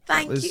today.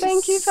 Thank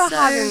you for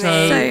having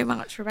me. so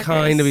much, Rebecca.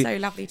 Kind of It's you. so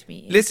lovely to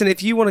meet you. Listen,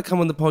 if you want to come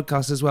on the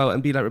podcast as well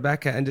and be like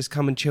Rebecca and just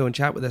come and chill and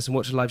chat with us and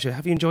watch a live show,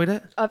 have you enjoyed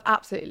it? I've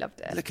absolutely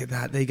loved it. Look at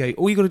that. There you go.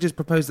 All you got to do is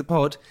propose the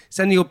pod,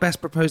 send your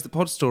best propose the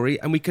pod story,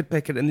 and we could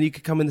pick it, and then you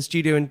could come in the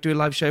studio and do a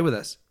live show with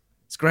us.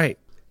 It's great.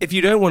 If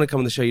you don't want to come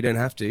on the show, you don't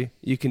have to.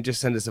 You can just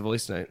send us a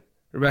voice note.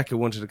 Rebecca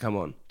wanted to come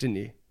on, didn't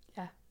you?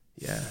 Yeah.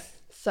 Yeah.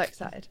 So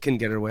excited. Couldn't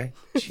get her away.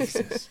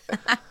 Jesus.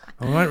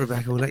 All right,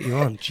 Rebecca, we'll let you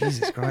on.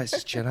 Jesus Christ,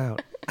 just chill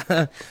out.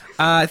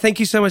 Thank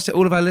you so much to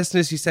all of our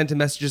listeners who sent a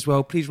message as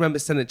well. Please remember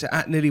to send it to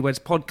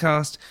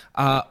 @newlywedspodcast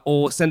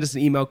or send us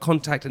an email,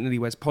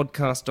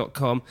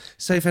 contact@newlywedspodcast.com.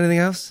 Sophie, anything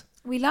else?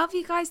 We love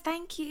you guys.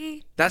 Thank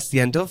you. That's the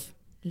end of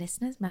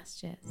Listeners'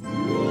 messages.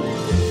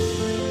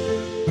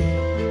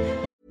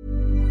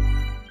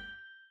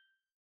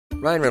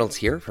 Ryan Reynolds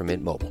here from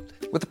Mint Mobile.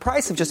 With the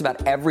price of just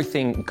about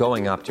everything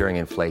going up during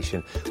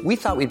inflation, we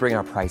thought we'd bring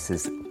our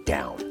prices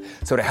down.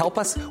 So to help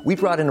us, we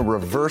brought in a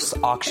reverse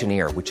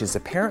auctioneer, which is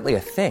apparently a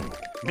thing.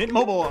 Mint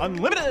Mobile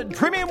Unlimited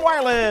Premium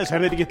Wireless. How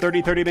to get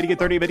 30, 30, bit to get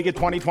 30, bit to get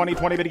 20, 20,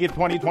 20, bit to get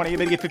 20, 20,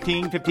 bit to get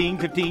 15, 15,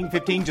 15,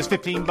 15, just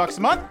 $15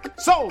 a month?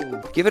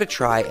 Sold! Give it a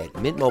try at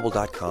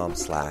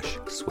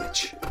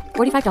mintmobile.com/switch.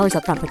 $45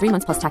 up front for 3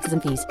 months plus taxes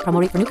and fees.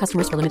 Promo rate for new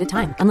customers for limited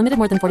time. Unlimited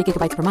more than 40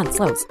 gigabytes per month.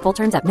 Slows full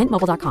terms at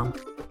mintmobile.com.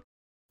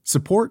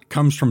 Support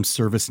comes from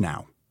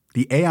ServiceNow,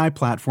 the AI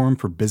platform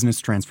for business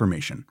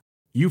transformation.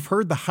 You've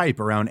heard the hype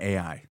around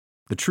AI.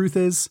 The truth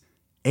is,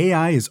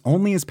 AI is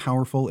only as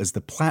powerful as the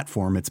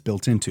platform it's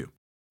built into.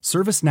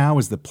 ServiceNow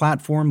is the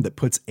platform that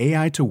puts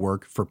AI to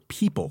work for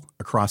people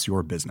across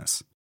your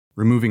business,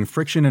 removing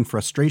friction and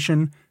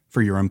frustration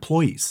for your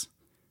employees,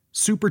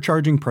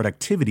 supercharging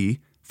productivity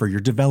for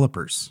your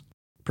developers,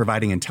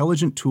 providing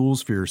intelligent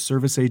tools for your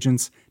service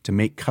agents to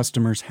make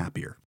customers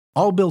happier.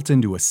 All built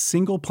into a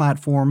single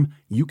platform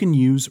you can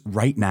use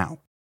right now.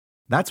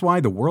 That's why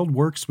the world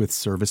works with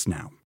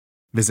ServiceNow.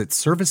 Visit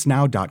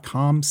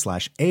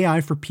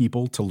servicenow.com/AI for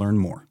people to learn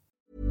more.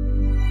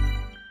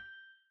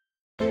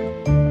 Do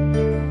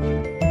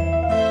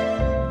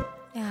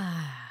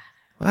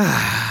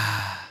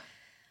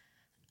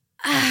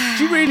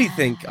you really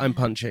think I'm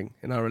punching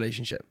in our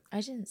relationship? I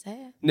didn't say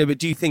it. No, but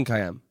do you think I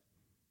am?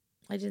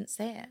 I didn't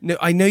say it. No,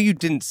 I know you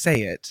didn't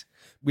say it.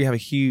 We have a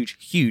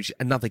huge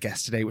another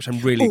guest today, which I'm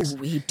really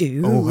we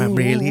do. Oh, I'm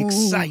really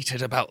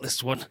excited about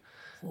this one.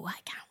 Oh, I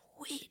can't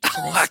wait.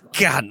 I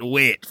can't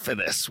wait for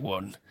this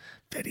one.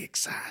 Very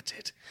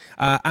excited.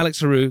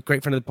 Alex LaRue,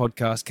 great friend of the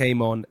podcast,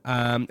 came on.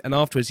 And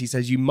afterwards he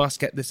says, you must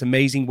get this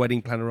amazing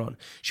wedding planner on.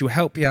 She'll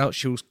help you out.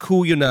 She'll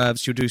cool your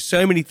nerves. She'll do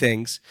so many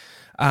things.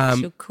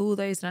 She'll cool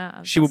those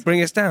nerves. She will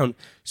bring us down.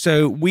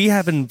 So we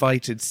have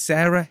invited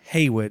Sarah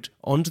Haywood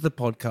onto the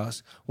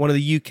podcast, one of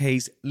the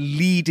UK's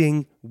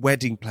leading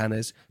wedding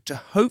planners, to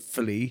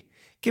hopefully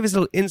give us a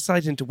little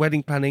insight into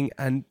wedding planning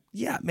and,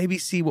 yeah, maybe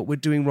see what we're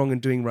doing wrong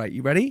and doing right.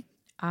 You ready?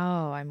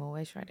 Oh, I'm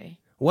always ready.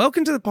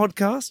 Welcome to the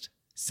podcast,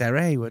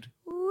 Sarah Haywood.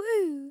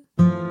 Woo.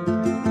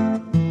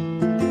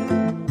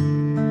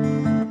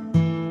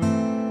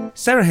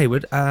 Sarah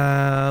Haywood,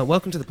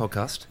 welcome to the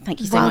podcast. Thank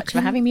you so much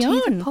for having me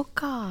on. The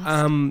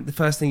podcast. The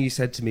first thing you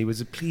said to me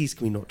was, please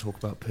can we not talk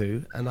about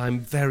poo? And I'm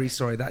very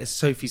sorry. That is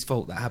Sophie's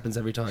fault. That happens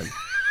every time.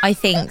 I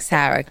think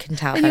Sarah can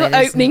tell. And your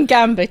opening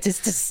gambit is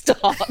to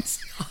start.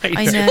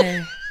 I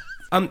know.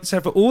 So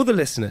for all the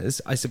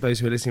listeners, I suppose,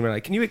 who are listening right now,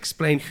 can you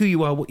explain who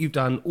you are, what you've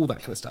done, all that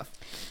kind of stuff?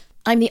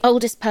 I'm the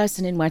oldest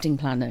person in wedding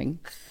planning.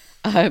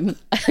 I've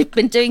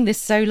been doing this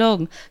so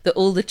long that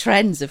all the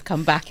trends have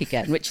come back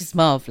again, which is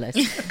marvellous,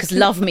 because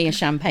love me a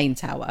champagne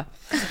tower.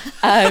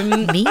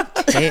 Me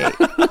too.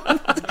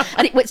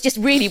 And it just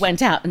really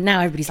went out, and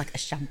now everybody's like, a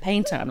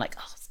champagne tower. I'm like,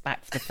 oh, it's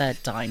back for the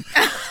third time.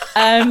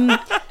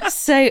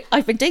 So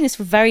I've been doing this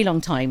for a very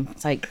long time,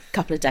 it's like a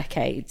couple of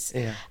decades,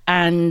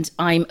 and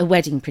I'm a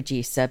wedding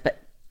producer, but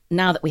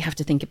now that we have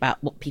to think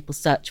about what people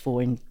search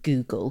for in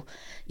Google,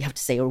 you have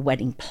to say you're a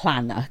wedding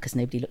planner, because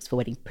nobody looks for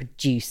wedding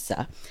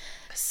producer.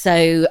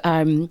 So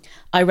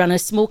I run a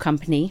small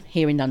company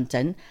here in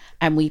London,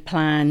 and we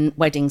plan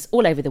weddings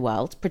all over the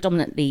world,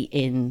 predominantly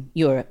in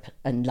Europe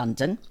and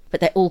London, but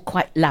they're all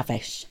quite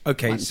lavish.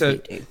 Okay, so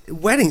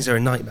weddings are a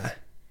nightmare.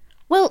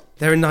 Well,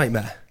 they're a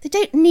nightmare. They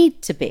don't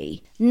need to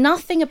be.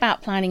 Nothing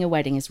about planning a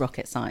wedding is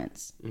rocket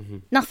science. Mm-hmm.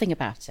 Nothing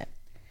about it.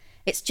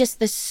 It's just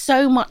there's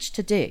so much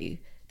to do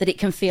that it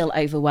can feel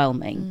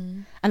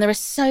overwhelming. And there are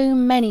so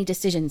many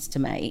decisions to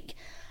make.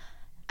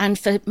 And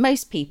for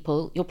most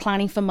people, you're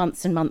planning for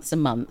months and months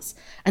and months.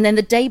 And then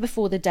the day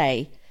before the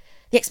day,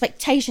 the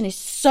expectation is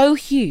so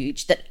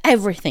huge that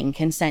everything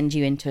can send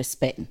you into a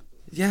spin.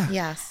 Yeah.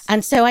 Yes.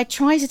 And so I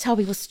try to tell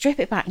people, strip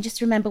it back and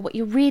just remember what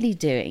you're really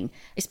doing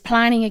is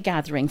planning a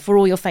gathering for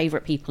all your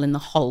favourite people in the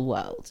whole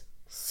world.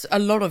 A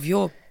lot of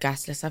your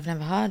guest lists I've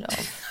never heard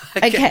of.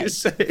 Okay.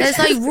 There's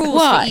like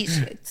rules for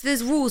each.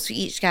 There's rules for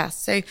each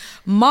guest. So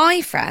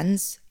my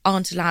friends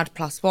aren't allowed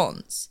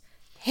 +1s.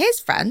 His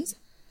friends,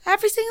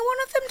 every single one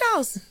of them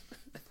does.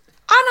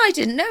 And I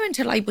didn't know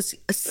until I was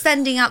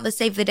sending out the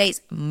save the dates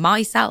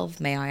myself,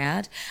 may I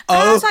add. And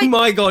I was like,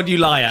 my God, you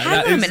liar.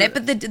 Hang on a minute,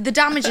 but the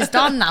damage is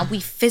done now. We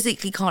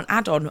physically can't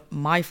add on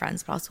my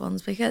friends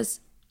 +1s because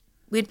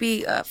we'd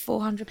be a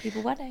 400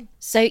 people wedding.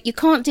 So you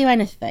can't do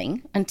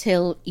anything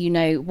until you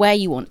know where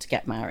you want to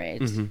get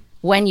married,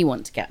 when you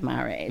want to get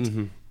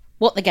married,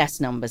 what the guest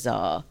numbers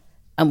are,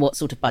 and what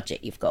sort of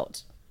budget you've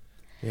got.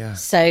 Yeah.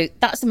 So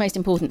that's the most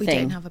important thing.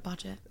 We don't have a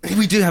budget.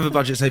 We do have a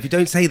budget, Sophie.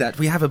 Don't say that.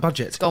 We have a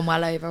budget. It's gone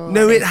well over already.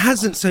 No, it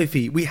hasn't,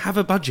 Sophie. We have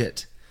a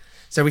budget.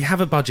 So we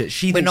have a budget.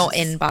 We're not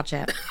in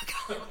budget.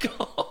 Oh,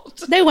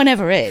 God. No one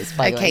ever is,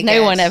 by the way. Okay, No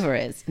good. one ever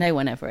is. No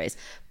one ever is.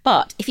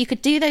 But if you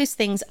could do those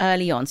things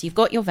early on, so you've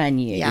got your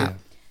venue. Yeah.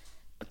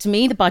 To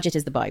me, the budget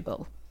is the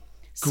Bible.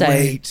 So,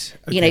 Great.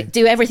 you know, Okay.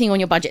 do everything on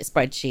your budget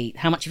spreadsheet.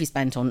 How much have you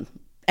spent on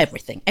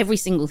everything? Every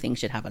single thing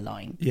should have a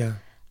line. Yeah.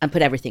 And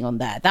put everything on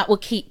there. That will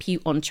keep you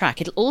on track.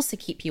 It'll also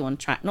keep you on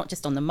track, not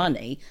just on the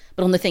money,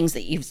 but on the things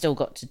that you've still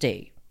got to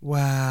do.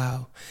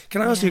 Wow.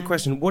 Can I ask you a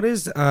question? What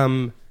is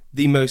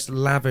the most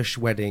lavish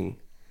wedding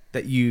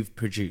that you've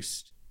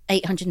produced?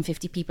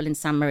 850 people in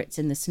St. Moritz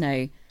in the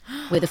snow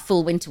with a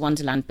full winter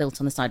wonderland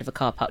built on the side of a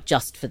car park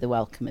just for the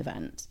welcome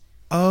event.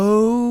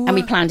 Oh. And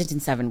we planned it in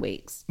 7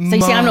 weeks. So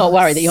you see, I'm not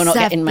worried that you're not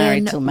getting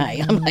married till May.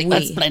 I'm like,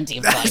 that's weeks. plenty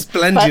of time. That's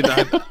plenty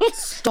of time.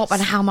 Stop.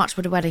 And how much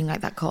would a wedding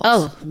like that cost?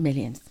 Oh,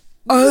 millions.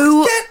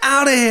 Oh, get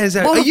out of here,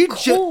 Zoe. Well, Are you of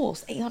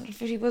course.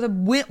 850 with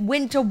a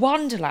winter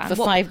wonderland. For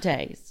 5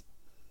 days.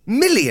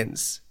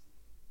 millions?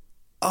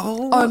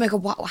 Oh my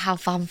God, wow, how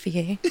fun for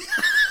you.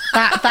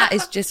 that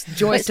is just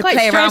joyous It's to quite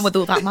play around stress- with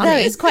all that money. No,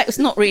 it's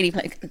not really.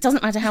 It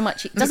doesn't matter how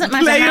much. It doesn't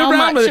matter Play how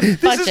around much with it.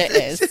 a budget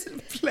This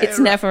is. play It's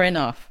around. never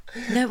enough.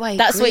 No, I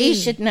That's what you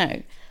agree. should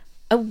know.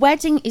 A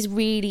wedding is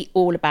really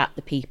all about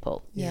the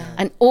people. Yeah.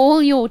 And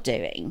all you're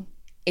doing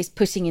is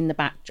putting in the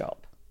backdrop.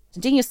 So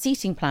doing your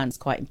seating plan is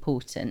quite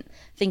important.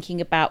 Thinking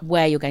about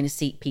where you're going to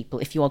seat people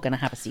if you are going to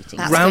have a seating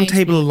plan. Round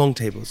table or long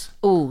tables?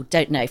 Oh,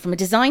 don't know. From a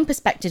design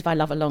perspective, I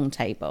love a long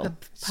table.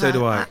 So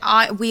do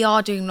I. We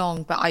are doing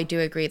long, but I do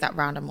agree that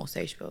round are more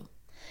sociable.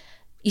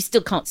 You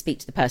still can't speak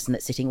to the person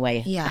that's sitting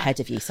way Yeah. ahead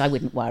of you, so I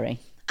wouldn't worry.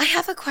 I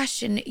have a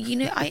question. You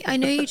know, I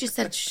know you just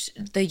said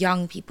the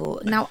young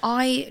people. Now,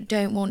 I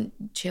don't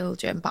want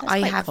children, but That's I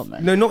quite have...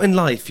 common. No, not in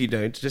life, you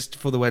don't. Just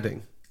for the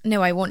wedding.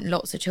 No, I want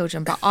lots of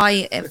children, but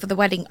for the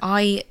wedding,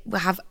 I will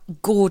have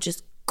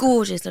gorgeous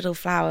little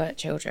flower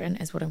children,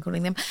 is what I'm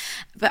calling them.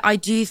 But I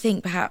do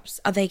think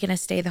perhaps, are they going to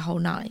stay the whole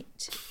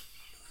night?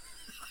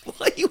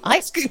 Why are you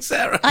asking,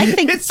 Sarah? I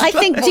think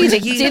do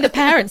you- the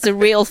parents a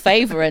real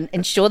favour and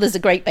ensure there's a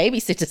great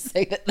babysitter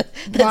so that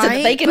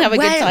they can But have a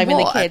good time with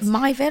the what, kids.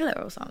 My villa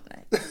or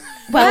something?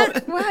 Well,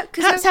 Where-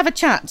 'cause perhaps have a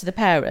chat to the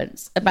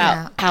parents about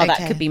Yeah, how that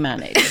okay. could be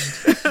managed.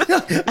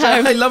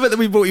 I love it that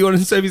we brought you on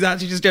and Sophie's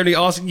actually just generally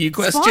asking you It's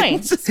questions. fine.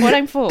 It's what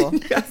I'm for.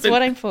 It's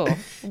what I'm for.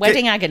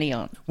 Wedding agony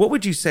on. What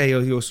would you say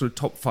are your sort of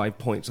top 5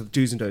 points, or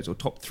do's and don'ts, or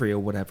top 3, or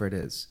whatever it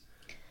is?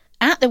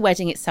 At the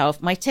wedding itself,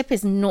 my tip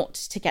is not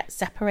to get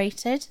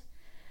separated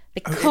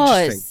interesting.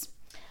 because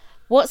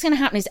what's going to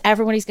happen is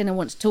everybody's going to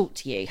want to talk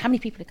to you. How many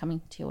people are coming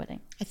to your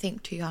wedding? I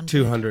think 200.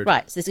 200.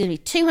 Right, so there's going to be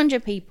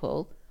 200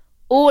 people,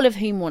 all of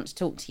whom want to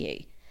talk to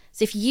you.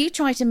 So if you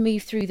try to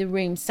move through the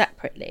room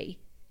separately,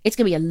 it's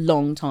going to be a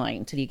long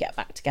time till you get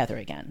back together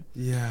again.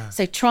 Yeah.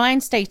 So try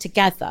and stay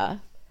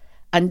together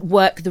and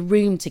work the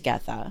room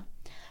together.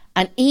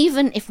 And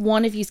even if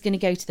one of you is going to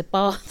go to the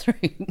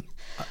bathroom,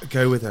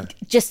 Go with her.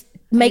 just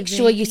make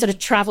sure you sort of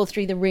travel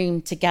through the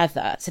room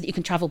together so that you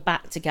can travel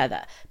back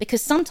together.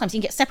 Because sometimes you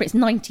can get separate. It's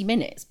 90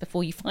 minutes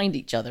before you find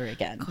each other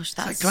again. Gosh,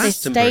 that's...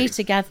 So stay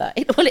together.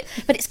 But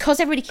it's because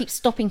everybody keeps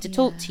stopping to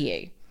talk to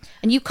you.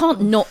 And you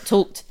can't not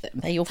talk to them.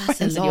 They're your That's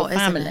friends a and your lot, isn't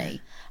family.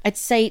 it? I'd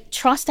say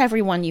trust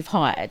everyone you've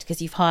hired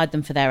because you've hired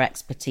them for their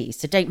expertise.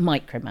 So don't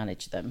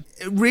micromanage them.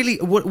 Really,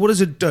 what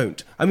is a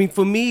don't? I mean,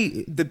 for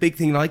me, the big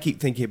thing that I keep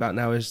thinking about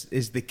now is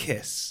the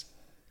kiss.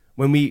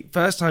 When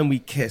first time we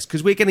kiss,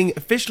 because we're getting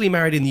officially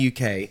married in the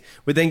UK,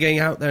 we're then going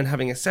out there and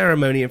having a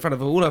ceremony in front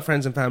of all our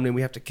friends and family, and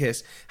we have to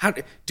kiss. How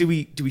do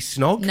we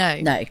snog? No.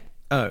 No.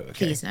 Oh,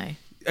 okay. Please no.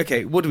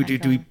 Okay, what do we do?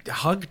 Do we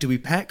hug? Do we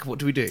peck? What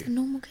do we do?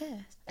 Normal kiss.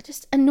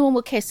 Just a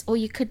normal kiss, or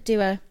you could do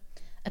a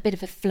bit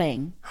of a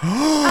fling.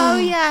 Oh,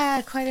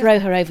 yeah. Quite a... Throw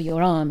her over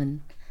your arm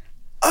and...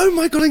 Oh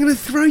my God, I'm going to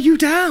throw you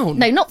down.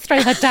 No, not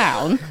throw her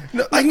down.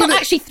 No, not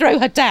actually throw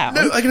her down.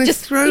 No, I'm going to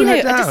just throw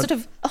her down. Just sort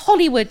of a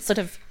Hollywood sort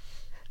of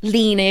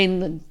lean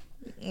in and...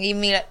 You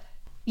mean it?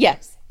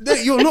 Yes. No,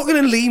 you're not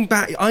going to lean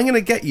back. I'm going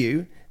to get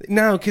you.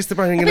 Now, kiss the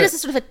bride. A bit of a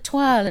sort of a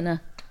twirl and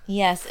a...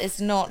 Yes, it's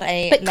not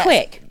a... But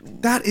quick.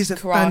 That is a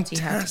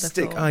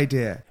fantastic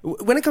idea.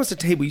 When it comes to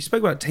table, you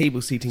spoke about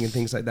table seating and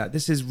things like that.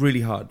 This is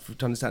really hard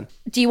to understand.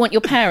 Do you want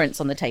your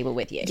parents on the table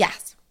with you?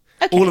 Yes.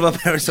 Okay. All of our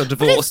parents are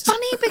divorced. But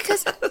it's funny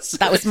because...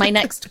 That was my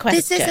next question.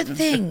 This is a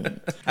thing.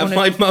 And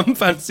my mum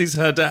fancies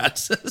her dad.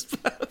 That's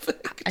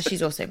perfect. And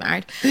she's also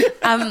married.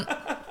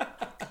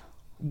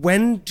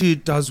 When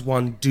does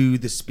one do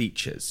the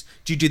speeches?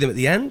 Do you do them at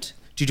the end?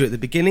 Do you do it at the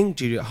beginning?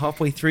 Do you do it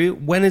halfway through?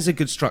 When is a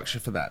good structure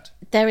for that?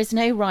 There is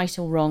no right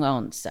or wrong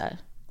answer.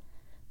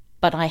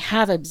 But I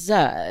have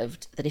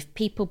observed that if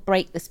people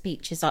break the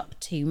speeches up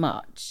too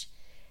much,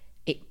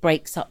 it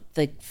breaks up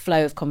the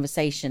flow of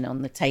conversation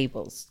on the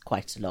tables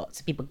quite a lot.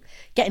 So people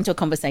get into a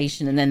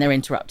conversation and then they're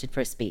interrupted for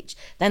a speech.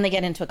 Then they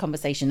get into a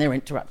conversation, they're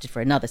interrupted for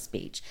another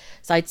speech.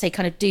 So I'd say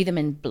kind of do them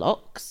in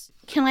blocks.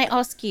 Can I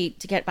ask you,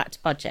 to get back to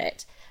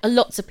budget, are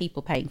lots of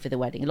people paying for the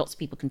wedding? Are lots of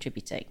people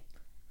contributing?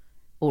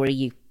 Or are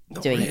you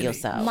doing it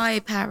yourself? My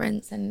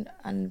parents and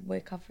we're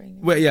covering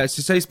them. Well, yeah,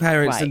 so So's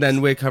parents and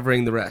then we're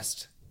covering the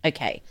rest.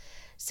 Okay.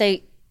 So...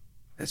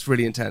 That's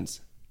really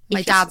intense.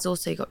 My dad's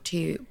also got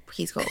two.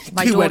 He's got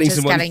my two weddings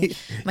in one.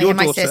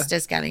 My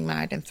sister's getting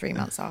married in 3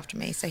 months after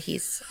me, so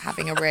he's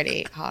having a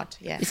really hard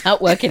year. He's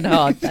out working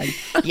hard then.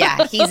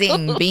 Yeah, he's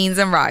eating beans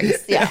and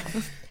rice. Yeah.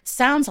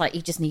 Sounds like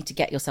you just need to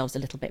get yourselves a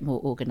little bit more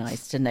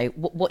organised to know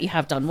what you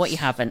have done, what you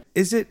haven't.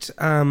 Is it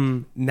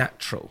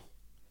natural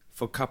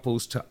for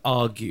couples to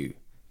argue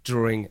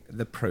during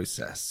the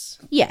process?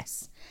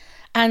 Yes.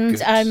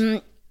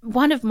 And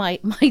one of my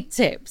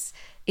tips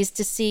is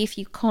to see if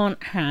you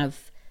can't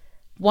have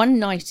one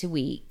night a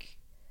week,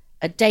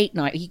 a date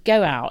night, you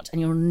go out and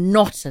you're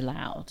not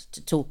allowed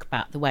to talk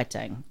about the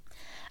wedding.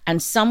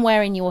 And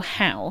somewhere in your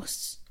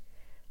house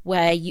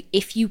where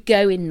if you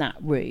go in that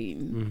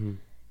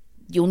room,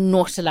 you're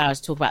not allowed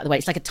to talk about the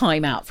wedding. It's like a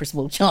timeout for a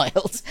small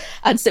child.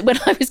 And so when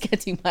I was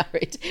getting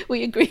married,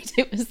 we agreed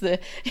it was the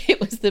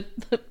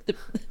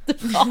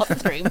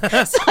bathroom.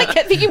 So I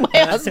kept thinking my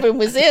husband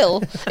was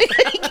ill.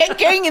 He kept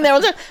going in there all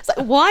the time. It's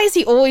like, why is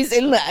he always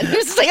in there? And he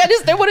was just like, I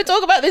just don't want to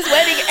talk about this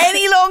wedding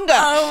any longer.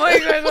 Oh my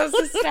God,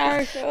 that's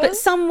hysterical. But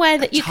somewhere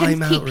that you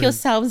can keep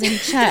yourselves in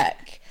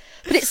check.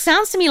 But it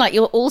sounds to me like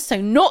you're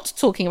also not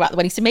talking about the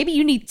wedding. So maybe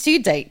you need 2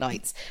 date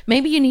nights.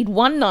 Maybe you need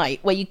one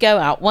night where you go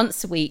out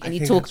once a week and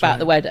you talk about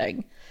the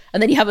wedding.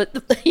 And then you have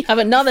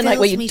another night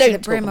where you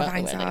don't talk about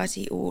the wedding.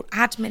 Anxiety or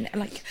admin,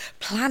 like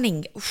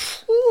planning.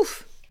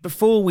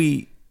 Before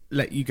we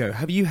let you go,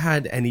 have you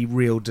had any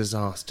real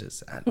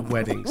disasters at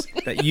weddings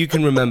that you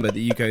can remember that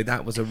you go,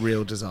 that was a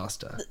real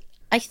disaster?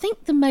 I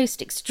think the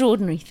most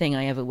extraordinary thing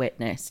I ever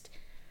witnessed,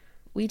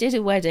 we did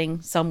a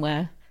wedding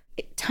somewhere.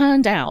 It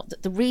turned out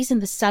that the reason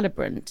the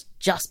celebrant,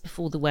 just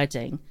before the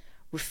wedding,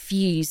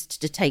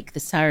 refused to take the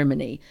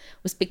ceremony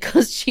was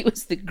because she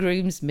was the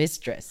groom's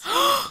mistress.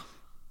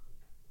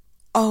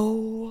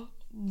 Oh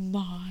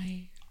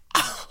my...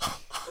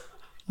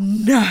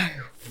 No.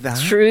 That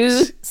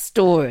true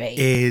story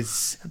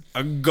is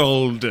a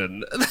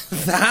golden.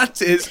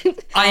 That is.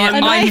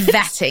 I'm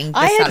vetting.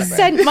 I had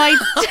sent my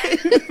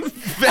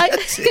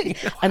vetting.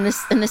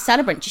 and the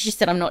celebrant. She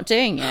said, "I'm not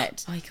doing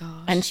it." Oh my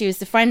gosh. And she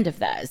was a friend of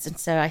theirs, and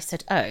so I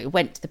said, "Oh,"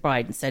 went to the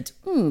bride and said,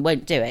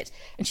 "Won't do it."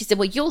 And she said,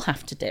 "Well, you'll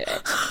have to do it."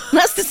 And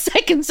that's the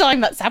second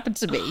time that's happened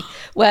to me,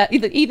 where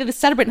either the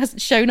celebrant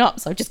hasn't shown up,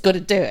 so I've just got to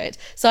do it.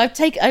 So I've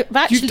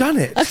actually You've done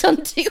it. I've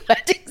done 2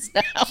 weddings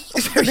now.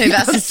 No,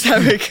 that's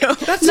hysterical.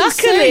 That's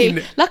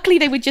insane. Luckily,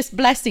 they were just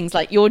blessings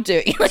like you're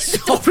doing.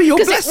 Sorry, you're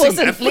blessing. Because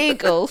it wasn't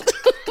legal.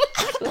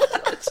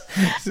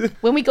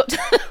 When we got to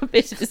a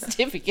bit of the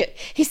certificate,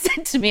 he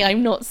said to me,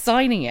 "I'm not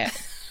signing it."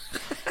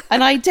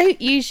 And I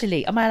don't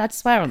usually. Am I allowed to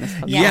swear on this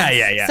podcast?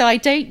 Yeah. So I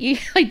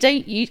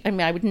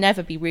mean, I would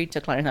never be rude to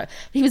a client.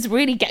 He was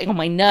really getting on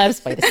my nerves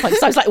by this point.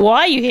 So I was like,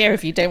 "Why are you here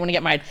if you don't want to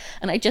get married?"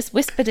 And I just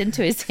whispered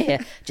into his ear,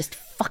 "Just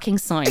fucking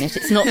sign it.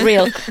 It's not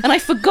real." And I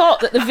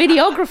forgot that the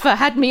videographer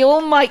had me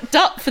all mic'd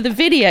up for the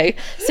video.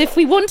 So if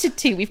we wanted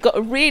to, we've got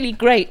a really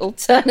great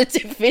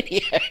alternative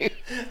video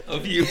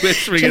of you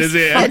whispering in his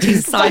ear. Fucking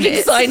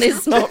sign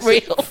it's not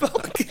real.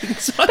 But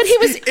he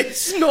was.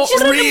 It's not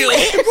real.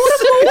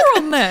 What a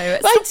moron, though.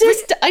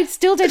 I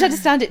still don't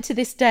understand it to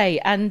this day.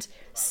 And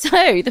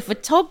so the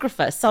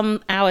photographer,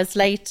 some hours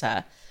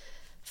later,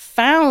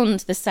 found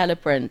the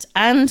celebrant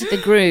and the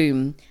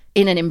groom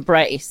in an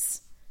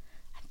embrace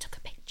and took a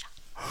picture.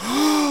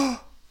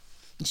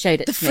 And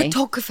showed it to me. The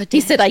photographer did.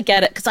 He said, "I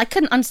get it," because I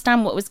couldn't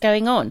understand what was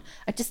going on.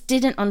 I just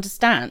didn't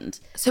understand.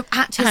 So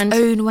at his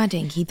own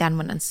wedding, he then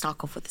went and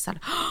stuck off with the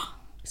celebrant.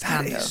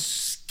 That is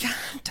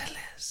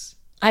scandalous.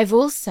 I've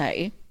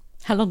also...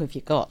 How long have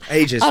you got?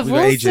 Ages. We've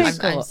got ages.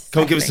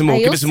 Come on, give us some more.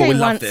 Give us some more. We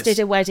love this. I also once did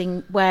a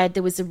wedding where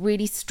there was a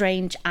really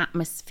strange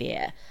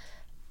atmosphere,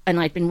 and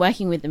I'd been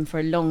working with them for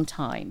a long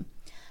time.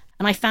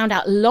 And I found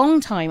out a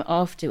long time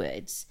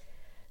afterwards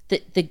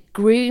that the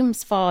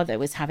groom's father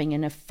was having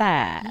an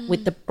affair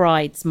with the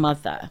bride's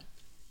mother,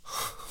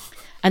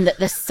 and that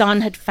the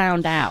son had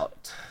found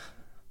out.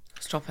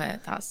 Stop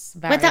it. That's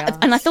very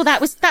and I thought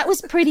that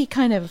was pretty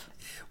kind of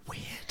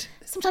weird.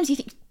 Sometimes you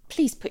think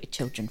please put your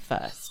children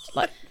first.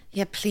 Like,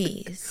 Yeah,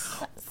 please.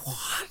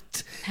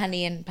 What?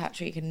 Penny and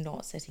Patrick are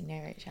not sitting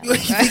near each other.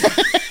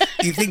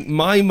 You think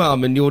my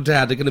mum and your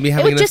dad are going to be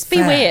having it would just be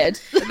weird.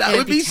 That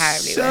would be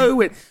so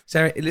weird.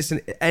 Sarah,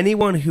 listen,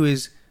 anyone who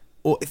is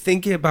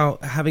thinking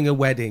about having a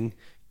wedding,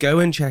 go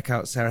and check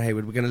out Sarah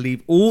Haywood. We're going to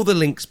leave all the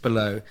links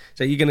below.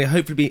 So you're going to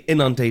hopefully be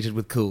inundated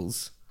with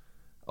calls.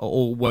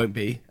 Or won't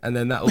be, and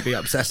then that will be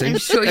upsetting. I'm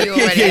sure you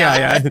already are.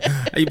 Yeah.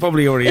 You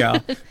probably already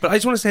are. But I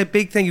just want to say a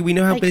big thank you. We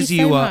know how busy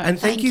you are. And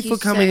thank you for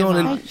coming on.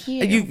 And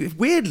you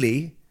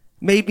weirdly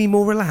made me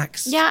more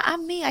relaxed. Yeah,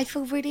 and me. I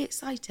feel really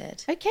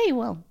excited. Okay,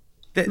 well,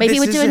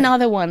 maybe we'll do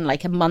another one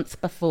like a month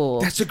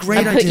before. That's a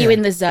great idea. Put you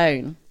in the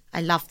zone.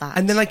 I love that.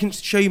 And then I can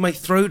show you my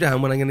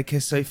throwdown when I'm going to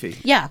kiss Sophie.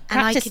 Yeah,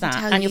 and I practice can that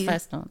tell and your you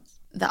first dance.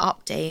 The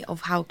update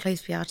of how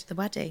close we are to the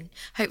wedding.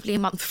 Hopefully a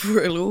month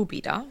before it'll all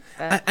be done.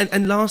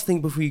 And last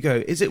thing before you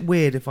go, is it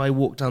weird if I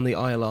walk down the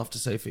aisle after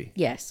Sophie?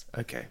 Yes.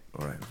 Okay,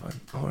 all right,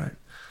 fine. All right.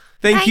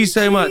 Thank you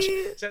so much.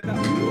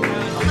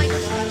 Oh my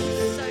gosh, thank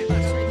you so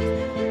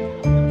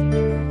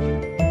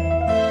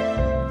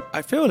much.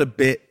 I feel a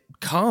bit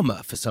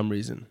calmer for some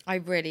reason. I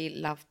really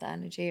loved the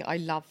energy. I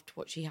loved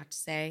what she had to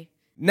say.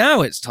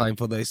 Now it's time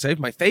for those, Sophie,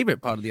 my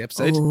favourite part of the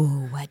episode.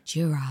 Oh, would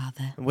you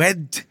rather?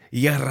 Would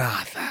you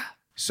rather?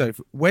 So,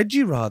 would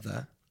you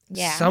rather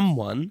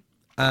someone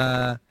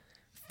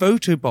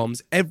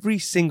photobombs every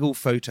single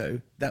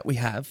photo that we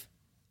have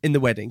in the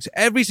wedding? So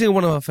every single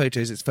one of our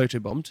photos is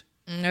photobombed.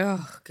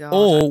 Oh, God.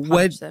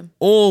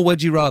 Or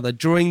would you rather,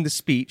 during the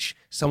speech,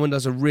 someone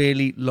does a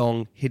really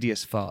long,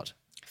 hideous fart?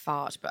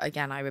 Fart, but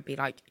again, I would be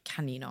like,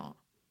 can you not?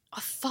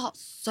 I fart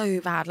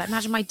so bad. Like,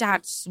 imagine my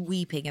dad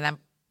sweeping and then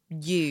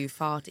you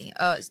farting.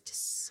 Oh, it's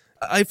just...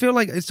 I feel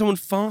like someone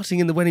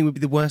farting in the wedding would be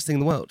the worst thing in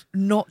the world.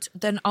 Not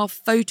then our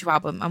photo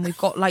album, and we've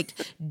got like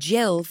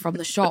Jill from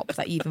the shop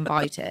that you've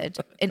invited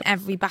in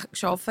every back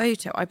shot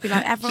photo. I'd be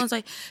like, everyone's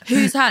like,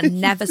 who's her?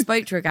 Never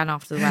spoke to her again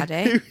after the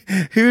wedding.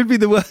 Who would be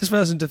the worst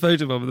person to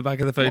photobomb at the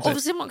back of the photo? Well,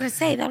 obviously, I'm not going to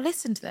say. They'll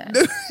listen to this.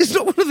 No, it's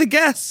not one of the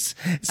guests.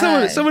 It's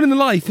someone in the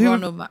life.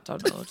 Ronald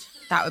McDonald.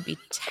 That would be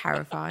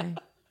terrifying.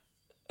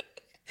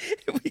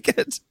 We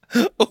get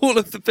all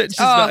of the pictures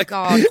back.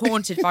 God,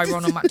 haunted by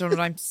Ronald McDonald.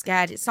 I'm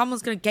scared.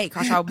 Someone's going to gate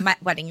crash our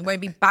wedding. It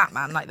won't be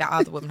Batman like that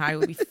other woman. It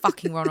will be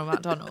fucking Ronald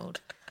McDonald.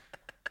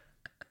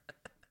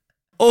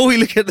 Or we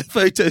look at the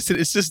photos and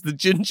it's just the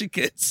ginger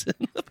kids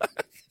in the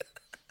back.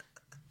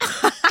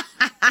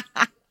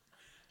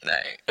 No.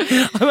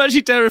 I'm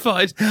actually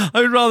terrified. I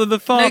would rather the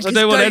fart. I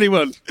don't want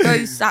anyone.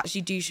 Ghosts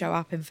actually do show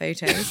up in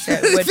photos, so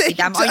it would be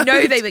them. I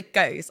know they were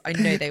ghosts. I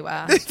know they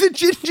were. The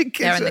ginger kids.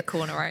 They're in the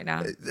corner right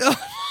now. Oh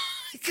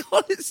my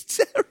God, it's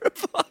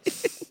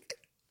terrifying.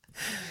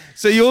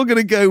 So you're going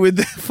to go with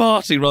the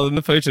farting rather than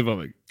the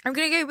photobombing? I'm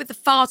going to go with the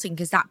farting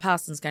because that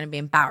person's going to be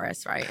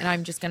embarrassed, right? And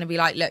I'm just going to be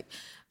like, look,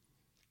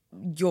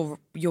 you're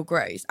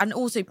gross. And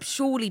also,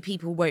 surely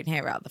people won't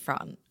hear it at the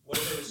front. What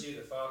if it was you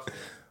that farted?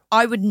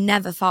 I would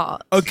never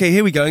fart. Okay,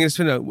 here we go. I'm going to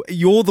spin it.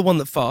 You're the one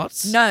that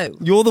farts. No.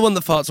 You're the one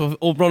that farts,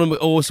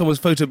 or someone's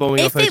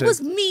photobombing our photo. If it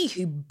was me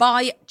who,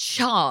 by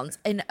chance,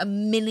 in a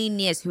million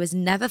years, who has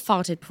never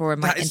farted before in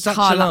my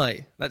entire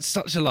life. That's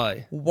such a lie. That's such a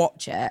lie.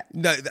 Watch it.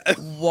 No.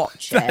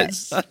 Watch it. That's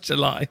such a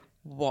lie.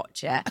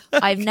 Watch it.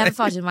 I've never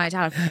farted in my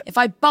entire life. If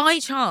I, by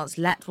chance,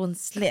 let one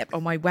slip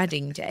on my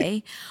wedding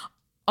day,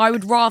 I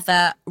would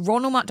rather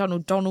Ronald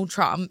McDonald, Donald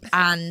Trump,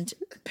 and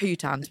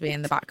Putin to be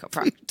in the back up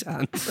front.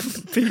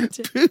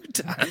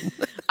 Putin.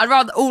 I'd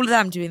rather all of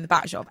them to be in the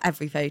back shot of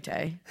every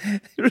photo.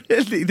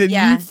 Really? Then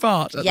you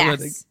fart at the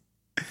wedding?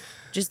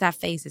 Just their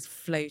faces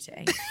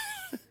floating.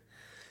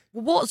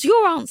 Well, what's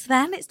your answer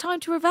then? It's time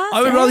to reverse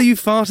I would rather you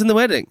fart in the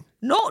wedding.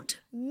 Not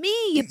me,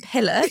 you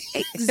pillar.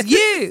 It's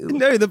you.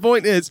 No, the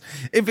point is,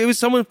 if it was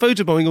someone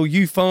photobombing or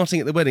you farting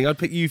at the wedding, I'd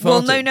pick you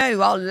farting. Well, no.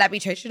 Well, let me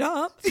change it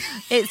up.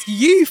 It's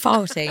you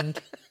farting.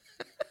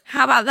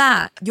 How about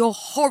that? Your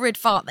horrid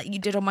fart that you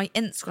did on my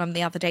Instagram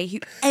the other day, who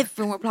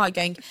everyone replied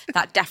going,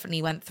 that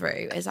definitely went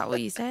through. Is that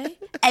what you say?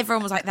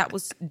 Everyone was like, that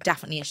was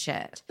definitely a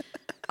shit.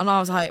 And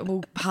I was like,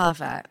 well,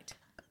 perfect.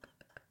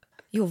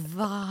 You're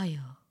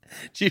vile.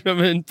 Do you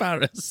remember in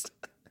Paris?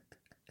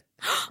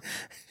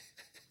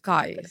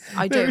 Guys,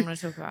 I don't want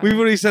to talk about it. We've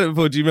already said it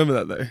before. Do you remember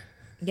that though?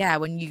 Yeah,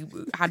 when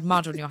you had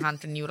mud on your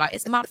hand and you were like,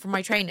 it's mud from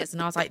my trainers.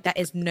 And I was like, there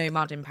is no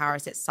mud in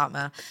Paris. It's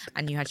summer.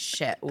 And you had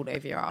shit all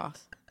over your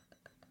ass.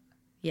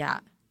 Yeah.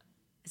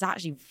 It's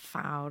actually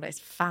foul. It's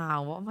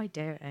foul. What am I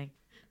doing?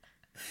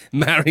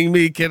 Marrying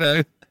me,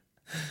 kiddo.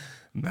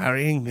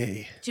 Marrying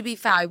me. To be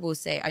fair, I will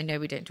say, I know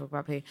we don't talk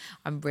about poo.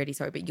 I'm really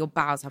sorry, but your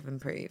bowels have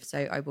improved,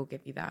 so I will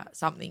give you that.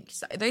 Something.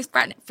 So those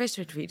granite fish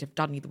treats have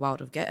done you the world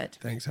of good.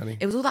 Thanks, honey.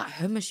 It was all that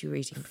hummus you were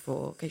eating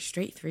before. Go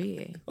straight through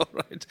you. All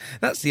right.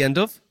 That's the end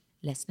of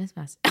Listeners'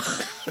 message.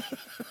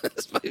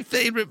 That's my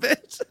favourite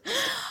bit.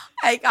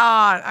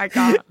 I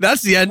can't.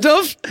 That's the end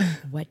of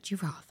Would you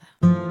rather?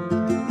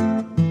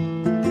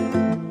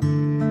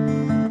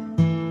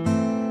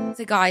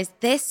 So guys,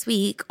 this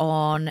week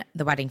on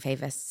the Wedding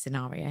Favour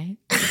scenario.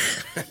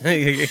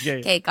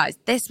 Okay, guys,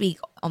 this week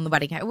on the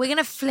wedding cake. We're going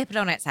to flip it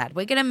on its head.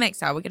 We're going to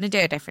mix it up. We're going to do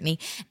it differently.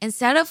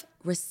 Instead of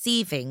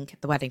receiving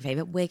the wedding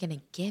favour, we're going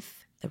to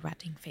give the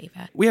wedding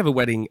favour. We have a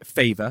wedding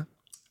favour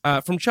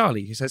from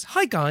Charlie, who says,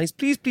 "Hi guys,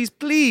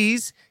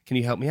 please, can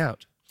you help me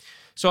out?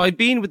 So I've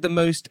been with the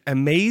most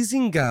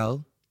amazing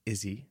girl,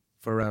 Izzy,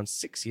 for around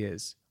 6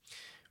 years.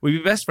 We've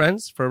been best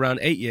friends for around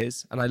 8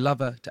 years, and I love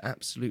her to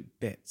absolute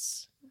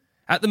bits.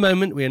 At the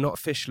moment, we are not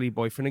officially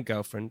boyfriend and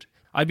girlfriend.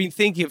 I've been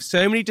thinking of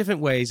so many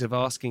different ways of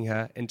asking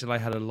her until I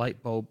had a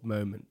light bulb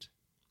moment.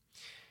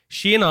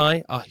 She and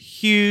I are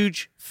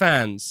huge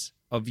fans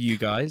of you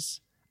guys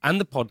and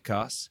the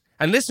podcast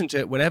and listen to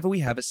it whenever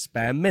we have a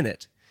spare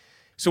minute.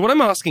 So what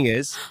I'm asking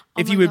is,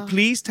 if you would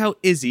please tell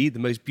Izzy, the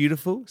most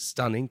beautiful,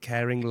 stunning,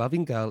 caring,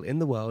 loving girl in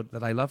the world,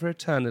 that I love her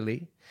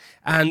eternally,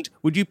 and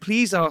would you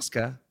please ask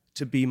her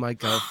to be my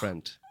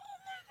girlfriend?"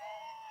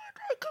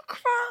 I could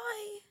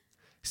cry.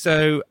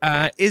 So,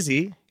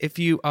 Izzy, if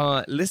you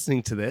are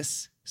listening to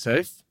this,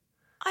 Soph?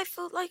 I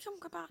feel like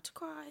I'm about to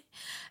cry.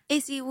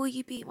 Izzy, will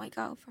you be my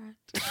girlfriend?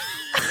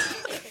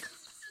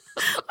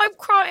 I'm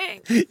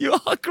crying. You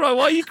are crying.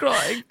 Why are you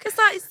crying? Because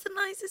that is the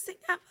nicest thing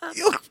ever.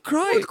 You're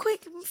crying. Go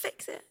quick and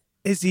fix it.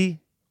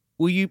 Izzy,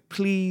 will you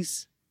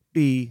please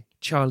be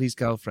Charlie's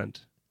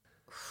girlfriend?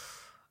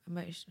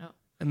 Emotional.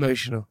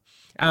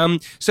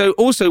 So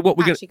also what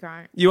we're going to...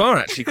 crying. You are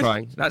actually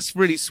crying. That's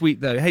really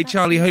sweet though. Hey,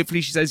 Charlie,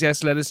 hopefully she says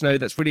yes. Let us know.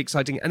 That's really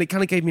exciting. And it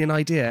kind of gave me an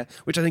idea,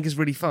 which I think is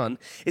really fun.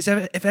 Is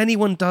if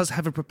anyone does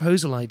have a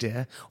proposal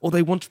idea or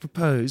they want to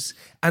propose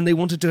and they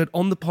want to do it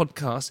on the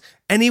podcast,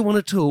 anyone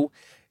at all,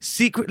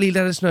 secretly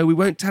let us know. We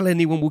won't tell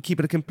anyone. We'll keep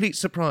it a complete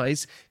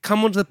surprise.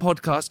 Come onto the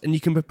podcast and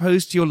you can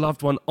propose to your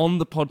loved one on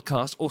the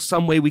podcast, or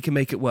some way we can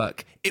make it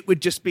work. It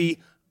would just be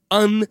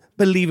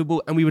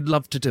unbelievable and we would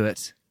love to do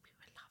it.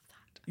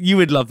 You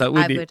would love that,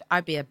 wouldn't you?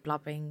 I'd be a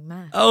blubbering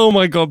mess. Oh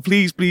my God,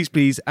 please.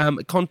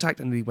 Contact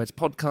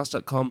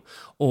nittywedspodcast.com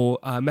or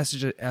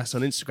message us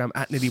on Instagram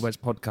at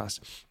nittywedspodcast.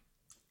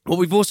 What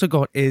we've also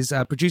got is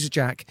producer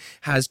Jack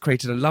has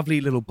created a lovely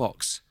little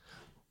box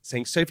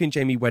saying Sophie and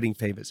Jamie wedding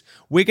favours.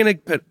 We're going to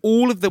put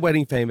all of the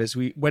wedding favours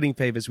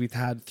we've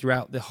had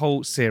throughout the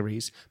whole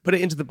series, put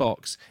it into the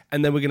box,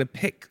 and then we're going to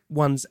pick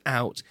ones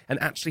out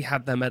and actually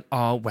have them at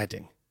our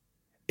wedding.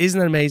 Isn't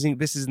that amazing?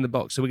 This is in the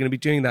box, so we're going to be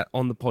doing that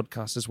on the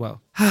podcast as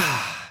well.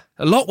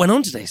 A lot went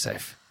on today,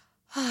 Soph.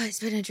 Oh, it's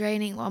been a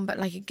draining one, but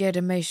like a good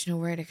emotional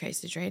roller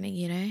coaster draining,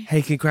 you know?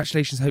 Hey,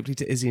 congratulations, hopefully,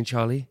 to Izzy and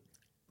Charlie.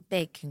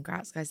 Big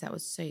congrats, guys. That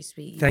was so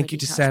sweet. Thank you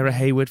to Sarah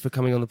Haywood for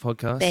coming on the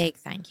podcast. Big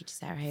thank you to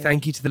Sarah Haywood.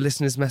 Thank you to the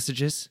listeners'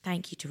 messages.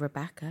 Thank you to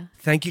Rebecca.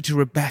 Thank you to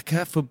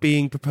Rebecca for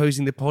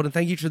proposing the pod. And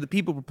thank you to the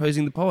people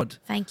proposing the pod.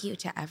 Thank you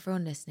to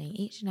everyone listening,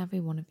 each and every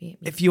one of you.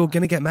 If you're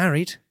going to get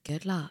married.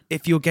 Good luck.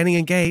 If you're getting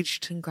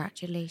engaged.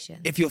 Congratulations.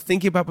 If you're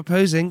thinking about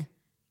proposing.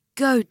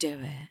 Go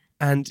do it.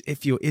 And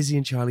if you're Izzy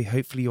and Charlie,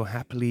 hopefully you're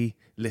happily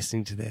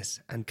listening to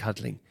this and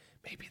cuddling.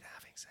 Maybe they're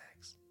having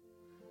sex.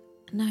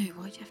 No,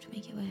 why'd you have to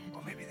make it weird?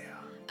 Or maybe they are.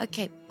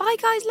 Okay, bye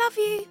guys, love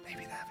you.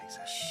 Maybe they're having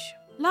sex. Shh,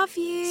 love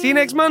you. See you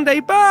next Monday,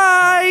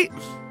 bye!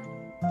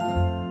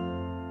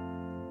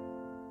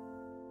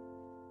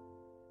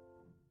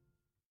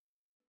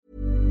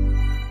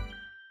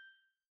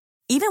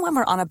 Even when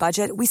we're on a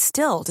budget, we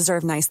still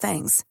deserve nice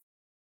things.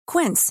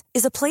 Quince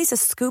is a place to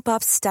scoop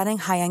up stunning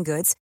high-end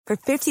goods for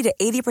 50 to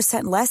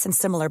 80% less than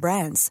similar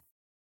brands.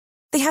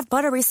 They have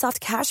buttery soft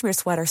cashmere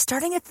sweaters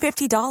starting at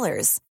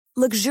 $50,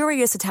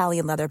 luxurious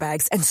Italian leather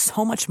bags, and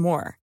so much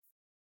more.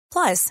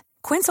 Plus,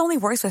 Quince only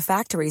works with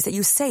factories that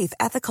use safe,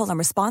 ethical, and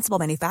responsible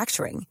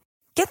manufacturing.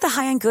 Get the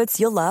high-end goods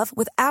you'll love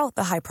without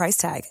the high price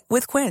tag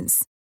with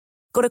Quince.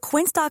 Go to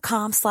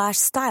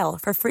quince.com/style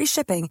for free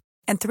shipping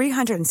and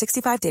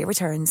 365-day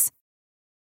returns.